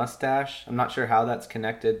grew a mustache. I'm not sure how that's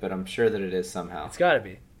connected, but I'm sure that it is somehow. It's got to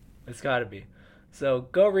be. So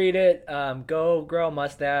go read it, go grow a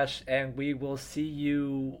mustache, and we will see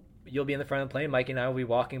you. You'll be in the front of the plane. Mikey and I will be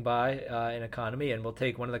walking by in economy, and we'll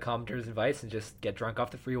take one of the commenters' advice and just get drunk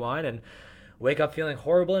off the free wine and wake up feeling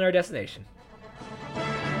horrible in our destination.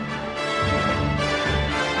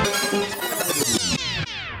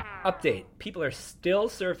 Update. People are still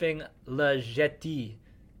surfing Le Jetty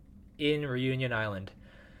in Reunion Island.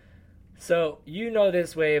 So you know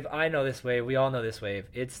this wave, I know this wave, we all know this wave.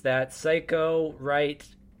 It's that psycho right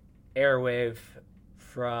airwave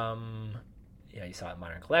from, you saw it in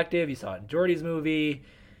Modern Collective, you saw it in Jordy's movie,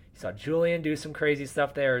 you saw Julian do some crazy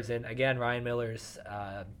stuff there. It was in, again, Ryan Miller's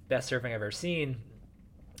Best Surfing I've Ever Seen.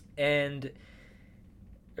 And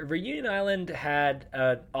Reunion Island had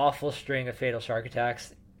an awful string of fatal shark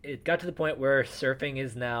attacks. It got to the point where surfing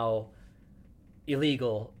is now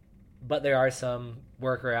illegal, but there are some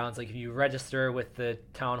workarounds. Like if you register with the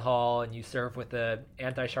town hall and you surf with the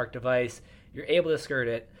anti-shark device, you're able to skirt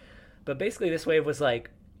it. But basically this wave was like,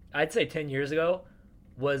 I'd say 10 years ago,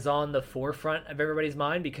 was on the forefront of everybody's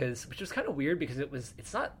mind, which was kind of weird because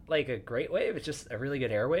it's not like a great wave, it's just a really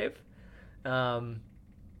good air wave. And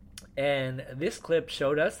this clip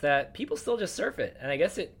showed us that people still just surf it. And I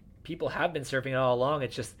guess people have been surfing it all along.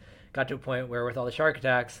 It just got to a point where with all the shark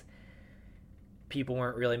attacks, people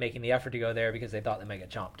weren't really making the effort to go there because they thought they might get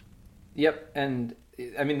chomped. Yep, and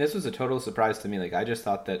I mean, this was a total surprise to me. Like, I just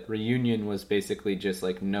thought that Reunion was basically just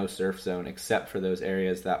like no surf zone except for those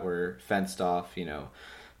areas that were fenced off,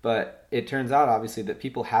 But it turns out, obviously, that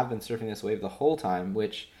people have been surfing this wave the whole time,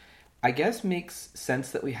 which I guess makes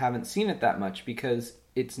sense that we haven't seen it that much because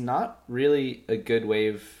it's not really a good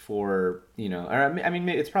wave for,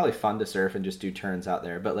 it's probably fun to surf and just do turns out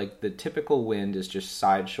there, but like the typical wind is just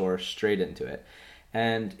side shore straight into it.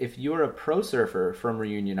 And if you're a pro surfer from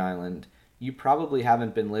Reunion Island, you probably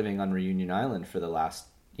haven't been living on Reunion Island for the last,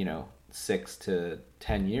 6 to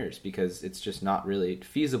 10 years because it's just not really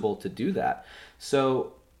feasible to do that.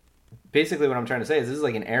 So basically what I'm trying to say is this is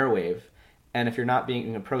like an airwave. And if you're not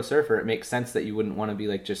being a pro surfer, it makes sense that you wouldn't want to be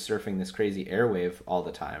like just surfing this crazy airwave all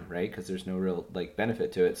the time, right? Because there's no real like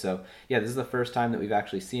benefit to it. So yeah, this is the first time that we've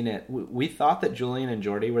actually seen it. We thought that Julian and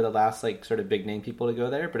Jordy were the last like sort of big name people to go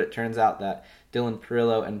there, but it turns out that Dylan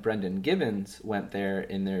Perillo and Brendan Gibbons went there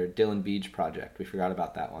in their Dylan Beach project. We forgot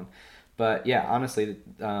about that one. But yeah, honestly,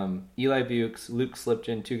 Eli Bukes, Luke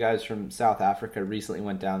Slipton, 2 guys from South Africa recently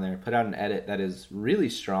went down there, put out an edit that is really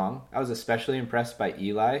strong. I was especially impressed by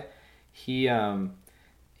Eli. He kind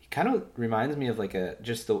of reminds me of like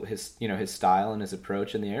his style and his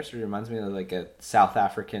approach in the air. So he reminds me of like a South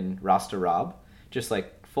African Rasta Rob, just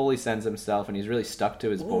like fully sends himself, and he's really stuck to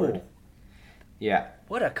his board. Yeah.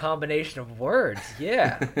 What a combination of words.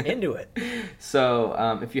 Yeah, into it.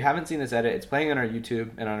 So if you haven't seen this edit, it's playing on our YouTube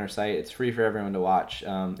and on our site. It's free for everyone to watch.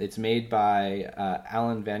 It's made by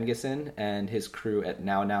Alan Vangeson and his crew at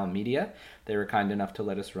Now Now Media. They were kind enough to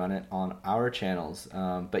let us run it on our channels.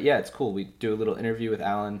 But yeah, it's cool. We do a little interview with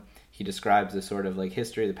Alan. He describes the sort of like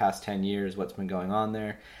history of the past 10 years, what's been going on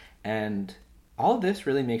there. And all of this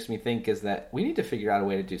really makes me think is that we need to figure out a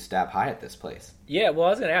way to do stab high at this place. Yeah, well, I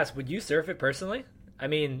was going to ask, would you surf it personally? I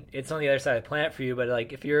mean, it's on the other side of the planet for you, but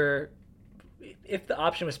like if the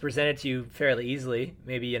option was presented to you fairly easily,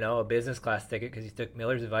 maybe, a business class ticket because you took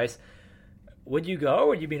Miller's advice, would you go or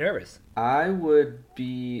would you be nervous? I would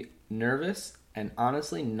be nervous and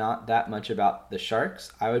honestly not that much about the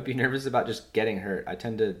sharks. I would be nervous about just getting hurt. I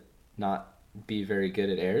tend to not be very good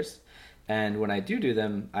at airs. And when I do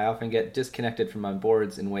them, I often get disconnected from my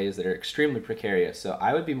boards in ways that are extremely precarious. So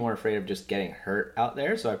I would be more afraid of just getting hurt out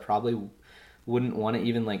there. So I probably wouldn't want to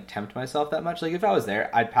even like tempt myself that much. Like if I was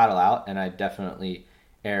there, I'd paddle out and I'd definitely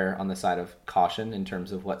err on the side of caution in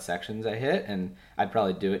terms of what sections I hit. And I'd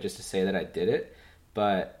probably do it just to say that I did it.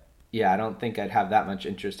 But yeah, I don't think I'd have that much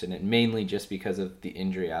interest in it, mainly just because of the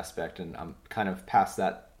injury aspect. And I'm kind of past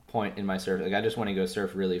that point in my surf. Like I just want to go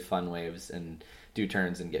surf really fun waves and do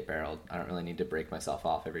turns and get barreled. I don't really need to break myself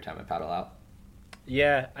off every time I paddle out.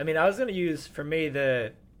 Yeah, I mean, I was going to use, for me,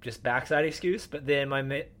 the just backside excuse, but then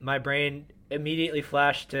my brain immediately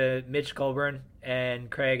flashed to Mitch Colburn and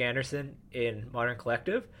Craig Anderson in Modern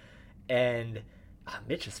Collective, and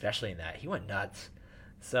Mitch especially in that. He went nuts.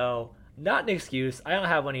 So, not an excuse. I don't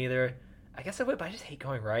have one either. I guess I would, but I just hate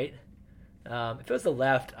going right. If it was the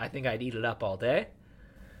left, I think I'd eat it up all day.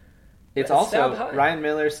 It's also, Ryan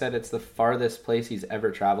Miller said it's the farthest place he's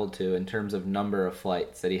ever traveled to in terms of number of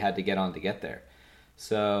flights that he had to get on to get there.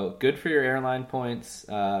 So good for your airline points,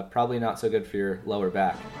 probably not so good for your lower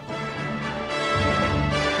back.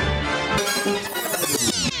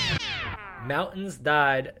 Mountains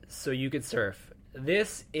died so you could surf.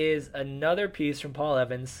 This is another piece from Paul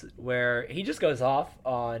Evans where he just goes off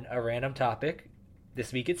on a random topic.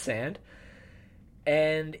 This week it's sand.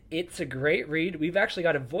 And it's a great read. We've actually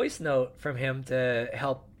got a voice note from him to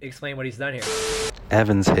help explain what he's done here.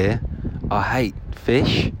 Evans here. I hate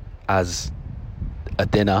fish as a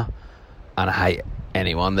dinner, and I hate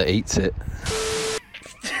anyone that eats it.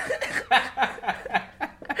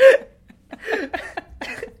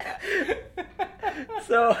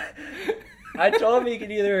 So I told him he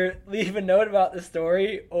could either leave a note about the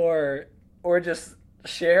story or just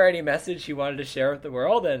share any message he wanted to share with the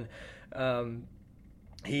world, and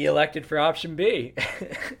he elected for option B.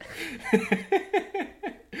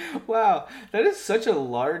 Wow, that is such a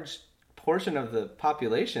large portion of the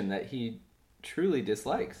population that he truly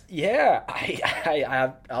dislikes. Yeah,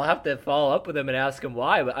 I'll have to follow up with him and ask him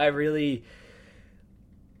why, but I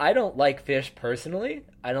don't like fish personally.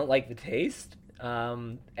 I don't like the taste.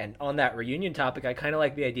 And on that reunion topic, I kind of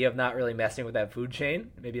like the idea of not really messing with that food chain.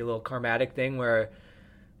 Maybe a little karmatic thing where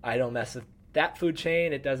I don't mess with that food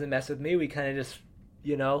chain. It doesn't mess with me. We kind of just,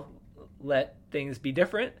 let things be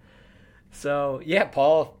different. So, yeah,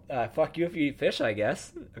 Paul, fuck you if you eat fish, I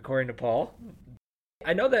guess, according to Paul.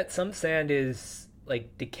 I know that some sand is,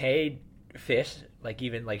 like, decayed fish, like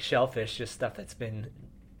even, like, shellfish, just stuff that's been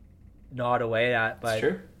gnawed away at by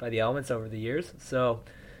the elements over the years. So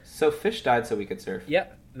fish died so we could surf.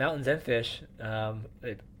 Yep, mountains and fish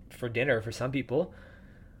for dinner for some people.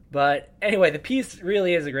 But anyway, the piece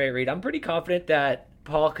really is a great read. I'm pretty confident that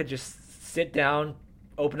Paul could just sit down,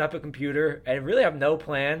 open up a computer, and really have no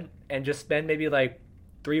plan, and just spend maybe like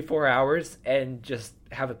 3-4 hours and just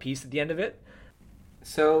have a piece at the end of it.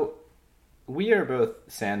 So we are both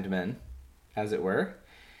sandmen, as it were,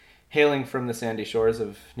 hailing from the sandy shores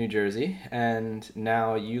of New Jersey, and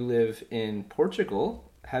now you live in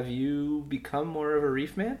Portugal. Have you become more of a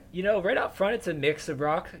reef man? Right out front, it's a mix of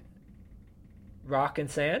rock and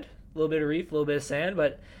sand. A little bit of reef, a little bit of sand,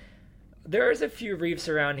 but there's a few reefs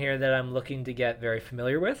around here that I'm looking to get very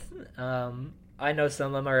familiar with. I know some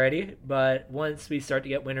of them already, but once we start to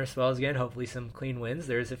get winter swells again, hopefully some clean winds,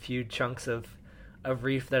 there's a few chunks of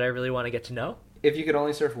reef that I really want to get to know. If you could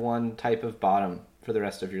only surf one type of bottom for the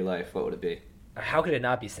rest of your life, what would it be? How could it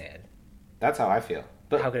not be sand? That's how I feel.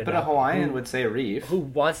 But a Hawaiian would say reef. Who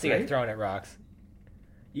wants to get thrown at rocks?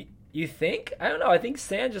 You think? I don't know. I think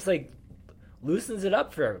sand just like loosens it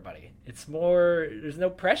up for everybody. It's more, there's no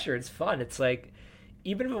pressure. It's fun. It's like,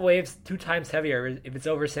 even if a wave's 2 times heavier, if it's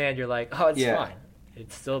over sand, you're like, oh, it's fine.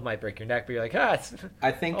 It still might break your neck, but you're like, it's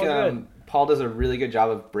I think Paul does a really good job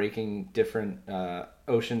of breaking different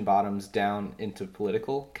ocean bottoms down into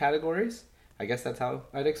political categories. I guess that's how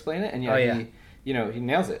I'd explain it. And he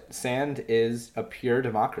nails it. Sand is a pure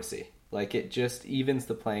democracy. Like, it just evens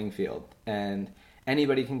the playing field. And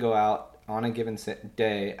anybody can go out on a given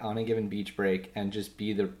day, on a given beach break, and just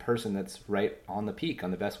be the person that's right on the peak,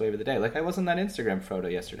 on the best wave of the day. Like I was in that Instagram photo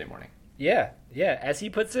yesterday morning. Yeah. As he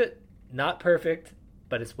puts it, not perfect,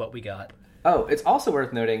 but it's what we got. Oh, it's also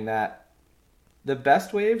worth noting that the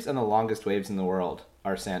best waves and the longest waves in the world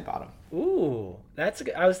are sand bottom. Ooh,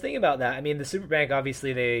 I was thinking about that. I mean, the Superbank,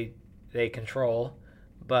 obviously, they control,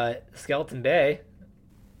 but Skeleton Bay,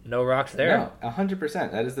 no rocks there. No,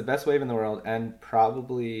 100%. That is the best wave in the world, and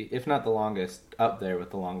probably, if not the longest, up there with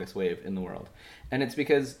the longest wave in the world. And it's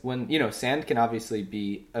because when, sand can obviously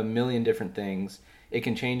be a million different things. It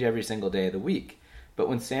can change every single day of the week. But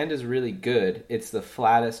when sand is really good, it's the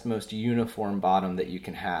flattest, most uniform bottom that you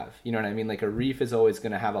can have. You know what I mean? Like a reef is always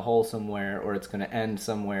going to have a hole somewhere, or it's going to end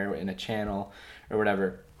somewhere in a channel or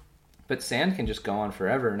whatever. But sand can just go on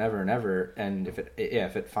forever and ever and ever, and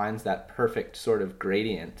if it finds that perfect sort of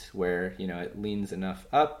gradient where it leans enough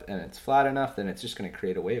up and it's flat enough, then it's just going to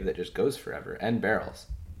create a wave that just goes forever and barrels.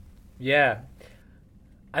 Yeah,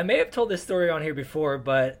 I may have told this story on here before,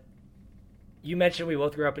 but you mentioned we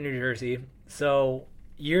both grew up in New Jersey. So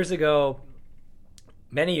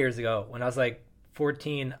many years ago, when I was like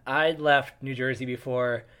 14, I'd left New Jersey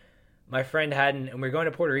before my friend hadn't, and we were going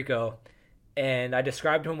to Puerto Rico. And I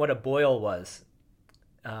described to him what a boil was.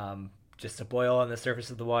 Just a boil on the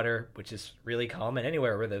surface of the water, which is really common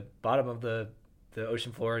anywhere where the bottom of the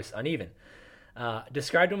ocean floor is uneven.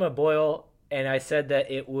 Described to him a boil, and I said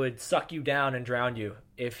that it would suck you down and drown you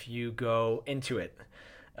if you go into it.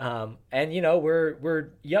 And we're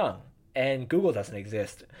young, and Google doesn't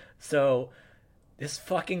exist. So this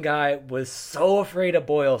fucking guy was so afraid of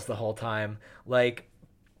boils the whole time.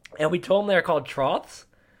 And we told him they're called troughs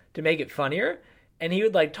to make it funnier, and he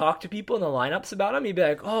would talk to people in the lineups about them. He'd be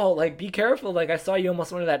like, oh, be careful, I saw you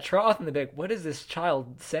almost went into that trough, and they'd be like, what is this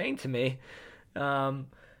child saying to me? You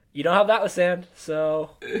don't have that with sand,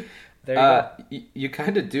 so there you go. You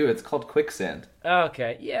kind of do. It's called quicksand.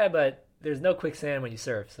 Okay, yeah, but there's no quicksand when you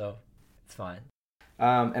surf, so it's fine.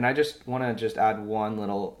 And I just want to add one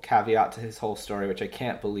little caveat to his whole story, which I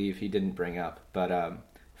can't believe he didn't bring up, but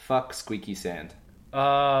fuck squeaky sand.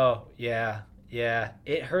 Oh, yeah. Yeah,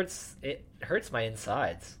 it hurts my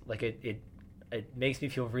insides. It makes me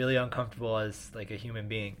feel really uncomfortable as a human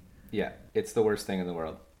being. Yeah, it's the worst thing in the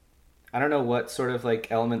world. I don't know what sort of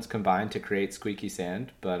like elements combined to create squeaky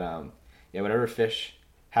sand, but yeah, whatever fish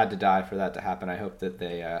had to die for that to happen, I hope that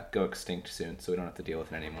they go extinct soon so we don't have to deal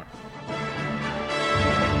with it anymore.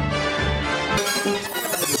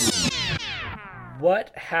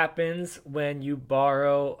 What happens when you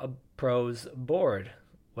borrow a pro's board?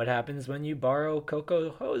 What happens when you borrow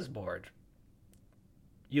Coco Ho's board?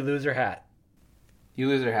 You lose her hat. You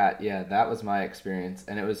lose her hat, yeah, that was my experience,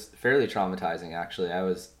 and it was fairly traumatizing, actually.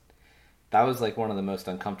 That was like one of the most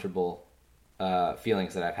uncomfortable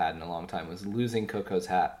feelings that I've had in a long time, was losing Coco's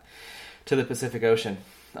hat to the Pacific Ocean.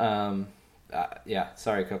 Yeah,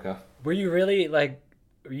 sorry, Coco. Were you really, like,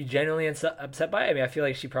 were you genuinely upset by it? I mean, I feel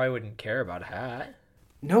like she probably wouldn't care about a hat.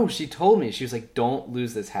 No, she told me. She was like, don't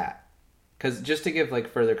lose this hat. Because just to give, like,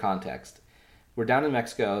 further context, we're down in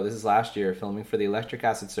Mexico. This is last year, filming for the electric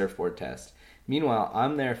acid surfboard test. Meanwhile,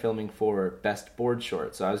 I'm there filming for Best Board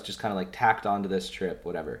Short, so I was just kind of, like, tacked onto this trip,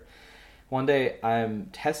 whatever. One day, I'm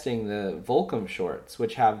testing the Volcom shorts,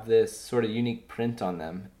 which have this sort of unique print on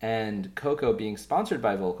them. And Coco, being sponsored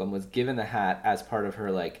by Volcom, was given the hat as part of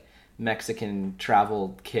her, like, Mexican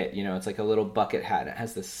travel kit. You know, it's like a little bucket hat. It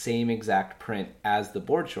has the same exact print as the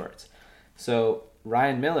board shorts. So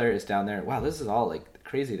Ryan Miller is down there. Wow, this is all, like,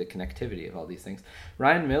 crazy, the connectivity of all these things.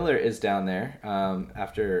 Ryan Miller is down there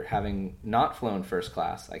after having not flown first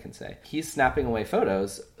class, I can say. He's snapping away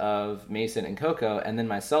photos of Mason and Coco, and then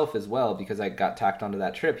myself as well, because I got tacked onto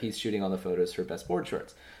that trip. He's shooting all the photos for Best Board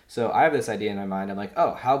Shorts. So I have this idea in my mind. I'm like,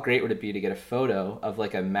 oh, how great would it be to get a photo of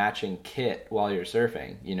like a matching kit while you're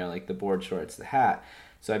surfing, you know, like the board shorts, the hat.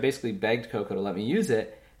 So I basically begged Coco to let me use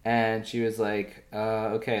it. And she was like,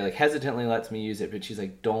 okay, like hesitantly lets me use it, but she's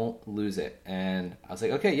like, don't lose it. And I was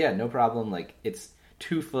like, okay, yeah, no problem. Like, it's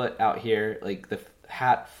 2 foot out here. Like, the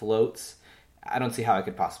hat floats. I don't see how I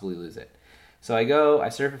could possibly lose it. So I go, I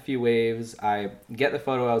surf a few waves, I get the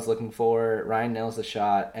photo I was looking for, Ryan nails the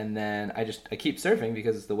shot, and then I keep surfing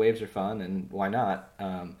because the waves are fun, and why not?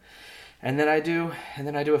 And then I do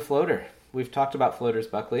a floater. We've talked about floaters,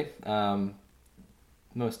 Buckley.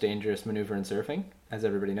 Most dangerous maneuver in surfing, as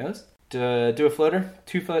everybody knows. Do a floater,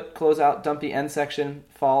 2 foot, close out, dumpy end section,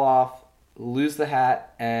 fall off, lose the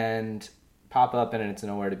hat, and pop up, and it's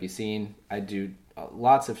nowhere to be seen. I do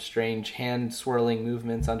lots of strange hand swirling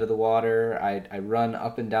movements under the water. I run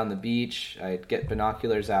up and down the beach. I get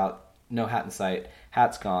binoculars out, no hat in sight,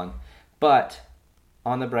 hat's gone. But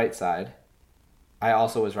on the bright side, I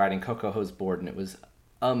also was riding Coco Ho's board, and it was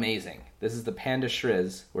amazing. This is the Panda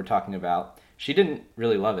Shriz we're talking about. She didn't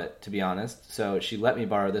really love it, to be honest, so she let me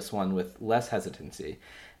borrow this one with less hesitancy.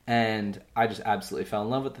 And I just absolutely fell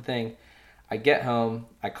in love with the thing. I get home,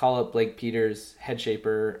 I call up Blake Peters, head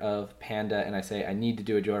shaper of Panda, and I say, I need to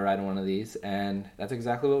do a joyride on one of these, and that's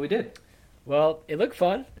exactly what we did. Well, it looked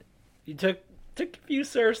fun. You took a few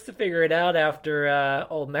surfs to figure it out after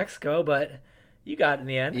Old Mexico, but you got it in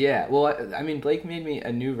the end. Yeah, well, I mean, Blake made me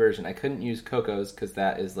a new version. I couldn't use Coco's because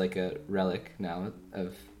that is like a relic now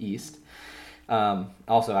of East.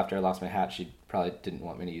 Also, after I lost my hat, she probably didn't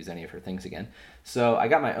want me to use any of her things again. So I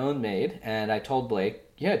got my own made, and I told Blake,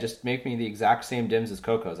 yeah, just make me the exact same dims as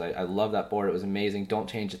Coco's. I love that board. It was amazing. Don't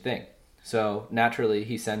change a thing. So naturally,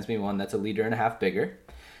 he sends me one that's 1.5 liters bigger.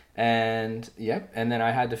 And yep, and then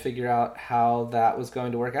I had to figure out how that was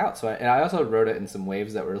going to work out. So I also rode it in some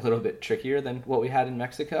waves that were a little bit trickier than what we had in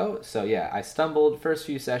Mexico. So yeah, I stumbled. First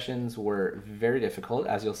few sessions were very difficult,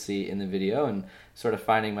 as you'll see in the video, and sort of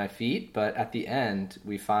finding my feet. But at the end,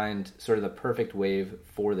 we find sort of the perfect wave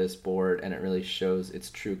for this board, and it really shows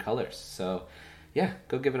its true colors. So yeah,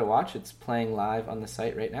 go give it a watch. It's playing live on the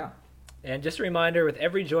site right now. And just a reminder, with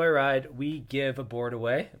every joyride, we give a board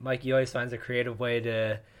away. Mikey always finds a creative way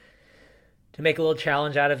to make a little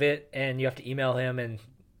challenge out of it, and you have to email him and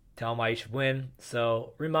tell him why you should win.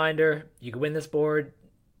 So, reminder, you can win this board,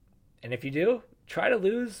 and if you do, try to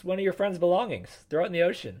lose one of your friend's belongings. Throw it in the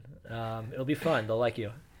ocean. It'll be fun. They'll like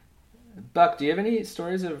you. Buck, do you have any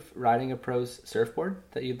stories of riding a pro's surfboard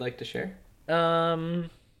that you'd like to share? I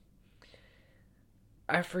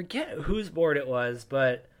forget whose board it was,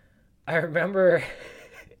 but I remember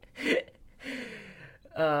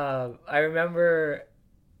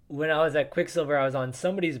when I was at Quicksilver, I was on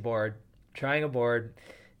somebody's board, trying a board,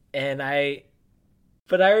 and I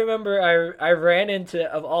remember I ran into,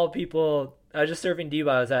 of all people, I was just surfing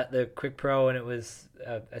D-Bot. I was at the Quick Pro, and it was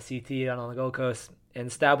a CT down on the Gold Coast,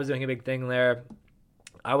 and Stab was doing a big thing there.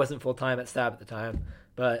 I wasn't full-time at Stab at the time,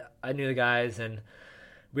 but I knew the guys, and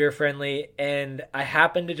we were friendly, and I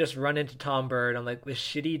happened to just run into Tom Bird on, like, this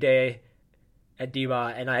shitty day at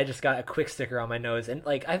D-Bot, and I just got a Quick sticker on my nose, and,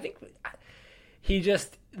 like, I think he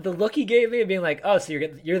just, the look he gave me of being like, oh, so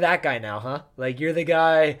you're that guy now, huh? Like, you're the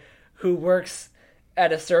guy who works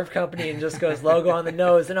at a surf company and just goes logo on the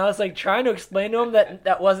nose. And I was like trying to explain to him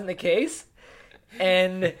that wasn't the case.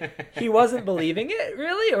 And he wasn't believing it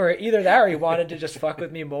really, or either that or he wanted to just fuck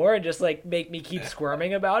with me more and just like make me keep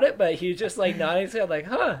squirming about it. But he was just like nodding his head like,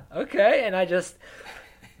 huh, okay. And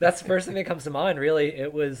that's the first thing that comes to mind really.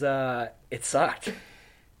 It was, it sucked.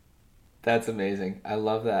 That's amazing. I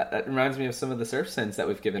love that. That reminds me of some of the surf sins that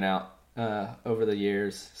we've given out over the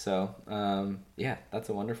years. So, yeah, that's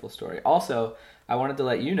a wonderful story. Also, I wanted to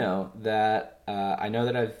let you know that I know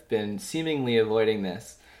that I've been seemingly avoiding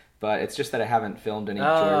this, but it's just that I haven't filmed any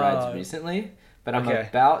joyrides recently. But I'm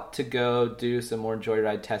about to go do some more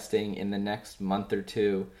joyride testing in the next month or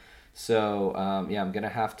two. So, yeah, I'm going to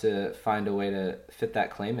have to find a way to fit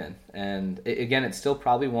that claim in. And again, it still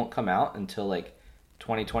probably won't come out until like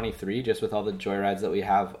 2023, just with all the joyrides that we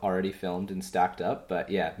have already filmed and stacked up. But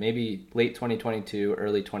yeah, maybe late 2022,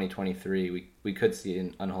 early 2023, we could see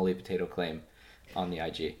an Unholy Potato claim on the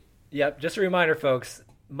IG. Yep. Just a reminder, folks,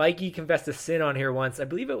 Mikey confessed a sin on here once. I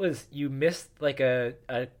believe it was you missed like a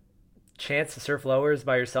chance to surf lowers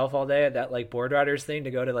by yourself all day at that like board riders thing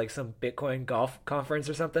to go to like some Bitcoin golf conference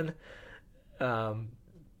or something. And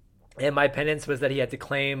my penance was that he had to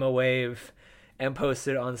claim a wave and post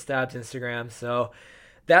it on Stab's Instagram. So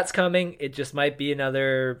that's coming. It just might be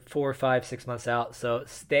another 4, 5, 6 months out. So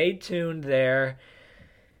stay tuned there.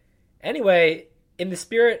 Anyway, in the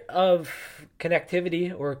spirit of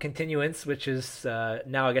connectivity or continuance, which is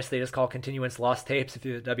now I guess they just call continuance lost tapes if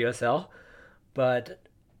you're the WSL. But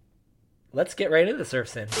let's get right into the surf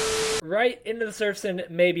sin. Right into the surf sin,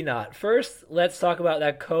 maybe not. First, let's talk about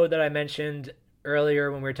that code that I mentioned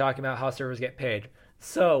earlier when we were talking about how servers get paid.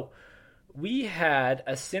 So we had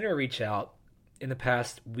a sinner reach out in the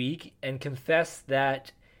past week and confess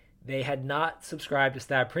that they had not subscribed to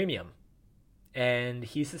Stab Premium. And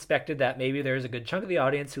he suspected that maybe there's a good chunk of the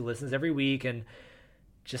audience who listens every week and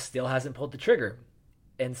just still hasn't pulled the trigger.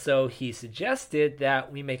 And so he suggested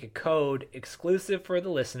that we make a code exclusive for the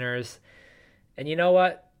listeners. And you know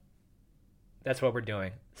what? That's what we're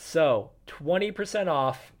doing. So 20%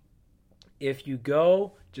 off if you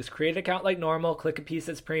go, just create an account like normal, click a piece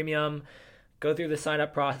that's premium, go through the sign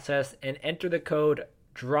up process and enter the code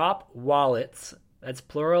DROPWALLETS. That's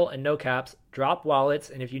plural and no caps. Drop wallets.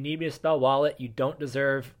 And if you need me to spell wallet, you don't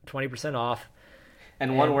deserve 20% off.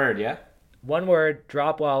 And one word, yeah? One word,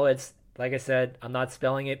 drop wallets. Like I said, I'm not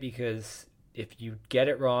spelling it because if you get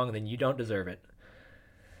it wrong, then you don't deserve it.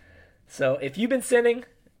 So if you've been sinning,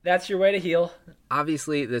 that's your way to heal.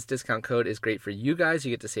 Obviously, this discount code is great for you guys.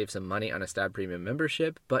 You get to save some money on a Stab Premium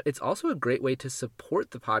membership, but it's also a great way to support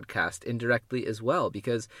the podcast indirectly as well,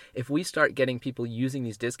 because if we start getting people using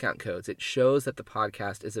these discount codes, it shows that the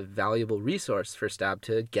podcast is a valuable resource for Stab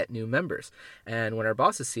to get new members. And when our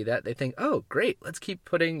bosses see that, they think, oh, great, let's keep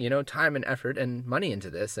putting, time and effort and money into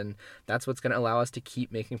this. And that's what's going to allow us to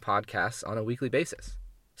keep making podcasts on a weekly basis.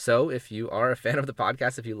 So if you are a fan of the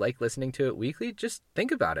podcast, if you like listening to it weekly, just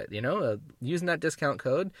think about it, using that discount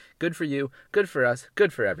code. Good for you, good for us,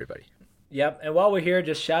 good for everybody. Yep. And while we're here,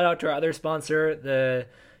 just shout out to our other sponsor, the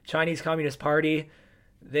Chinese Communist Party.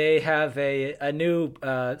 They have a new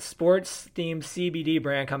sports-themed CBD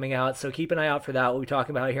brand coming out, so keep an eye out for that. We'll be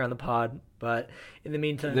talking about it here on the pod. But in the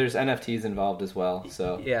meantime... There's NFTs involved as well,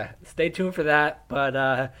 so... Yeah, stay tuned for that.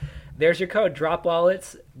 But there's your code, Drop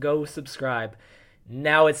Wallets. Go subscribe.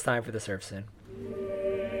 Now it's time for the surf sin.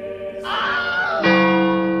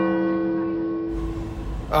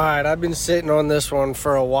 All right, I've been sitting on this one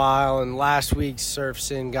for a while, and last week's surf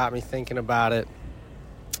sin got me thinking about it.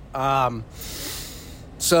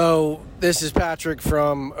 So this is Patrick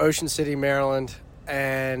from Ocean City, Maryland,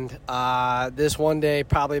 and this one day,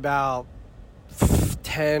 probably about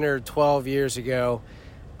 10 or 12 years ago,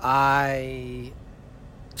 I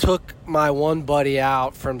took my one buddy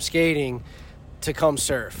out from skating to come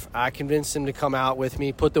surf. I convinced him to come out with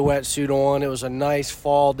me, put the wetsuit on. It was a nice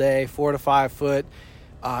fall day, 4 to 5 foot,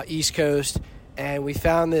 East Coast, and we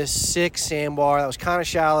found this sick sandbar that was kind of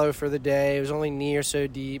shallow for the day. It was only knee or so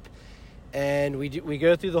deep, and we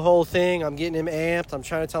go through the whole thing. I'm getting him amped. I'm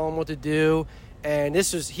trying to tell him what to do, and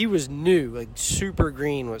he was new, like super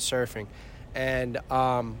green with surfing, and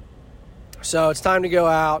so it's time to go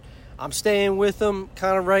out. I'm staying with him,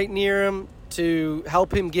 kind of right near him to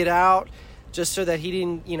help him get out, just so that he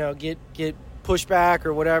didn't, get pushed back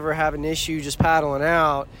or whatever, have an issue just paddling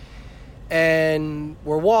out. And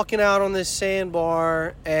we're walking out on this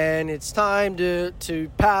sandbar, and it's time to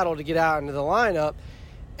paddle to get out into the lineup.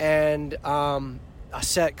 And a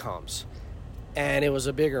set comes, and it was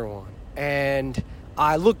a bigger one. And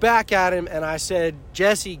I look back at him, and I said,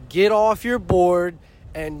 Jesse, get off your board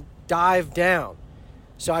and dive down.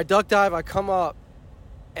 So I duck dive, I come up,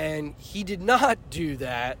 and he did not do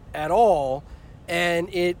that at all.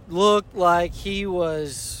 And it looked like he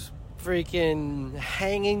was freaking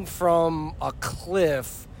hanging from a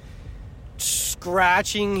cliff,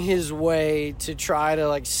 scratching his way to try to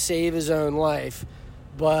like save his own life.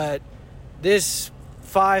 But this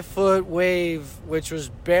 5-foot wave, which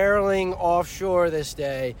was barreling offshore this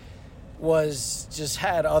day, was just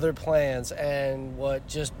had other plans, and what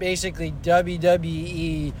just basically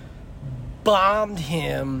WWE bombed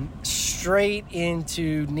him straight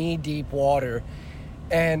into knee-deep water.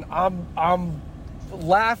 And I'm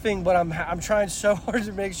laughing, but I'm trying so hard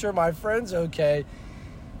to make sure my friend's okay.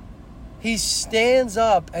 He stands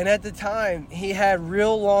up, and at the time, he had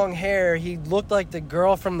real long hair. He looked like the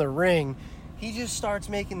girl from The Ring. He just starts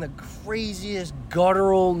making the craziest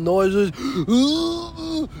guttural noises.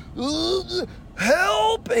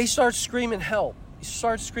 Help! He starts screaming help.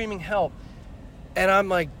 And I'm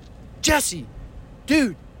like, Jesse,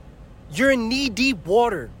 dude, you're in knee-deep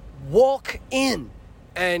water. Walk in.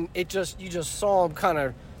 And you just saw him kind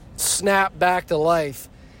of snap back to life.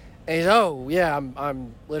 And he's, oh, yeah,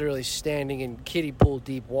 I'm literally standing in kiddie pool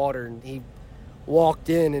deep water. And he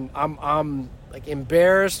walked in, and I'm like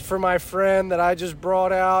embarrassed for my friend that I just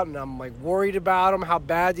brought out, and I'm like worried about him. How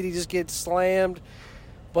bad did he just get slammed?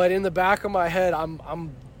 But in the back of my head,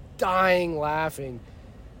 I'm dying laughing.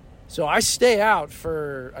 So I stay out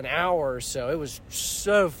for an hour or so. It was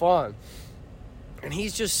so fun. And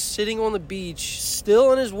he's just sitting on the beach,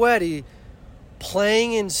 still in his wetty,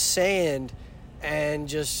 playing in sand and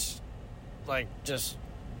just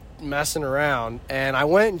messing around. And I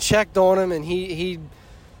went and checked on him, and he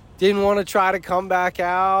didn't want to try to come back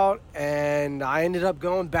out, and I ended up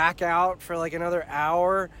going back out for like another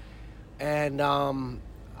hour, and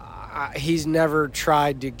he's never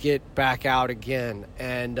tried to get back out again.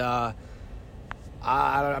 And I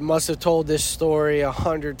must have told this story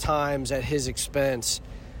 100 times at his expense.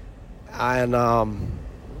 And I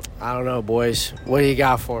don't know, boys. What do you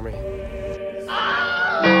got for me?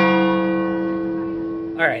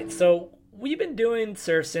 All right, so we've been doing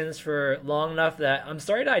surf sins for long enough that I'm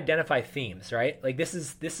starting to identify themes, right? Like this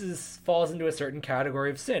is falls into a certain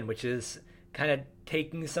category of sin, which is kind of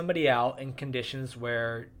taking somebody out in conditions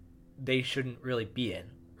where they shouldn't really be in,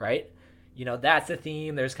 right? You know, that's a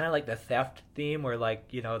theme. There's kind of like the theft theme where, like,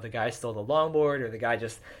 you know, the guy stole the longboard, or the guy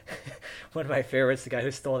just one of my favorites, the guy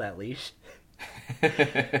who stole that leash.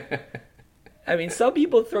 I mean, some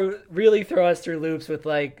people really throw us through loops with,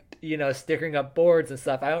 like, you know, stickering up boards and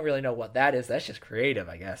stuff. I don't really know what that is. That's just creative,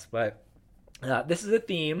 I guess. But this is a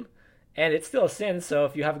theme, and it's still a sin. So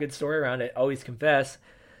if you have a good story around it, always confess.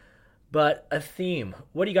 But a theme.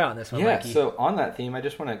 What do you got on this one, Yeah, Mikey? so on that theme, I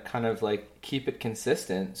just want to kind of like keep it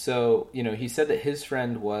consistent. So, you know, he said that his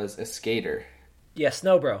friend was a skater. Yeah,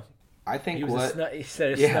 Snow Bro. I think he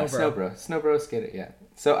said Snow Bro. Snow Bro skater, yeah.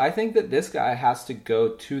 So I think that this guy has to go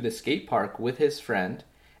to the skate park with his friend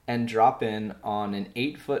and drop in on an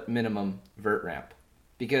 8-foot minimum vert ramp.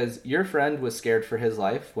 Because your friend was scared for his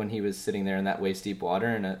life when he was sitting there in that waist-deep water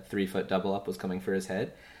and a 3-foot double up was coming for his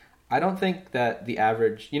head. I don't think that the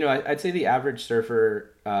average, you know, I'd say the average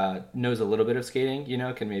surfer knows a little bit of skating, you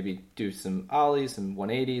know, can maybe do some ollies, some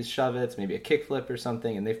 180s, shove-its, maybe a kickflip or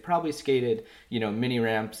something, and they've probably skated, you know, mini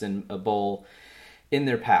ramps and a bowl in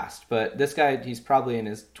their past. But this guy, he's probably in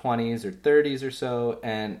his 20s or 30s or so,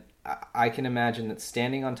 and I can imagine that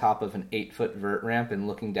standing on top of an 8-foot vert ramp and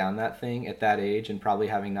looking down that thing at that age and probably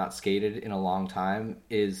having not skated in a long time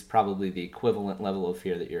is probably the equivalent level of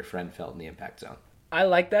fear that your friend felt in the impact zone. I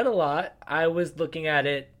like that a lot. I was looking at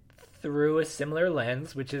it through a similar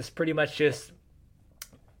lens, which is pretty much just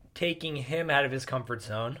taking him out of his comfort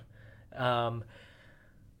zone. I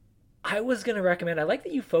was going to recommend, I like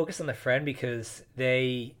that you focus on the friend because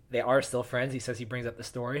they are still friends. He says he brings up the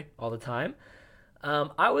story all the time.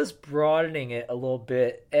 I was broadening it a little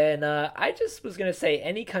bit, and I just was going to say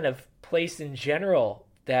any kind of place in general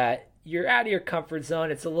that you're out of your comfort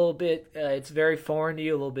zone. It's a little bit, it's very foreign to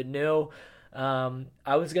you, a little bit new.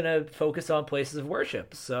 I was going to focus on places of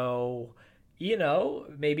worship. So, you know,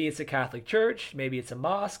 maybe it's a Catholic church, maybe it's a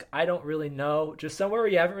mosque. I don't really know. Just somewhere where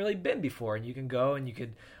you haven't really been before, and you can go and you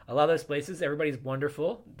could, a lot of those places, everybody's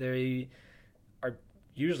wonderful. They are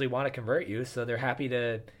usually want to convert you. So they're happy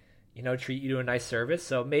to, you know, treat you to a nice service.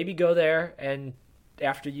 So maybe go there and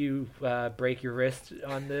after you break your wrist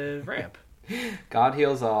on the ramp. God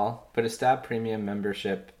heals all, but a Stab Premium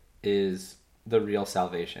membership is the real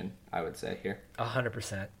salvation, I would say here.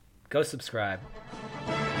 100%. Go subscribe.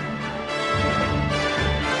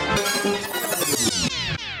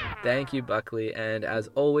 Thank you, Buckley. And as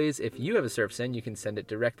always, if you have a surf send, you can send it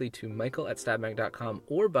directly to michael@stabmag.com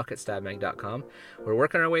or buck@stabmag.com. We're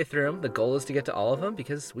working our way through them. The goal is to get to all of them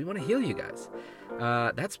because we want to heal you guys.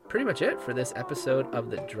 That's pretty much it for this episode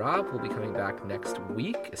of The Drop. We'll be coming back next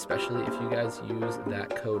week, especially if you guys use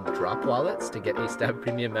that code DROPWALLETS to get a Stab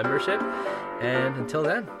Premium membership. And until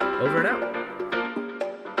then, over and out.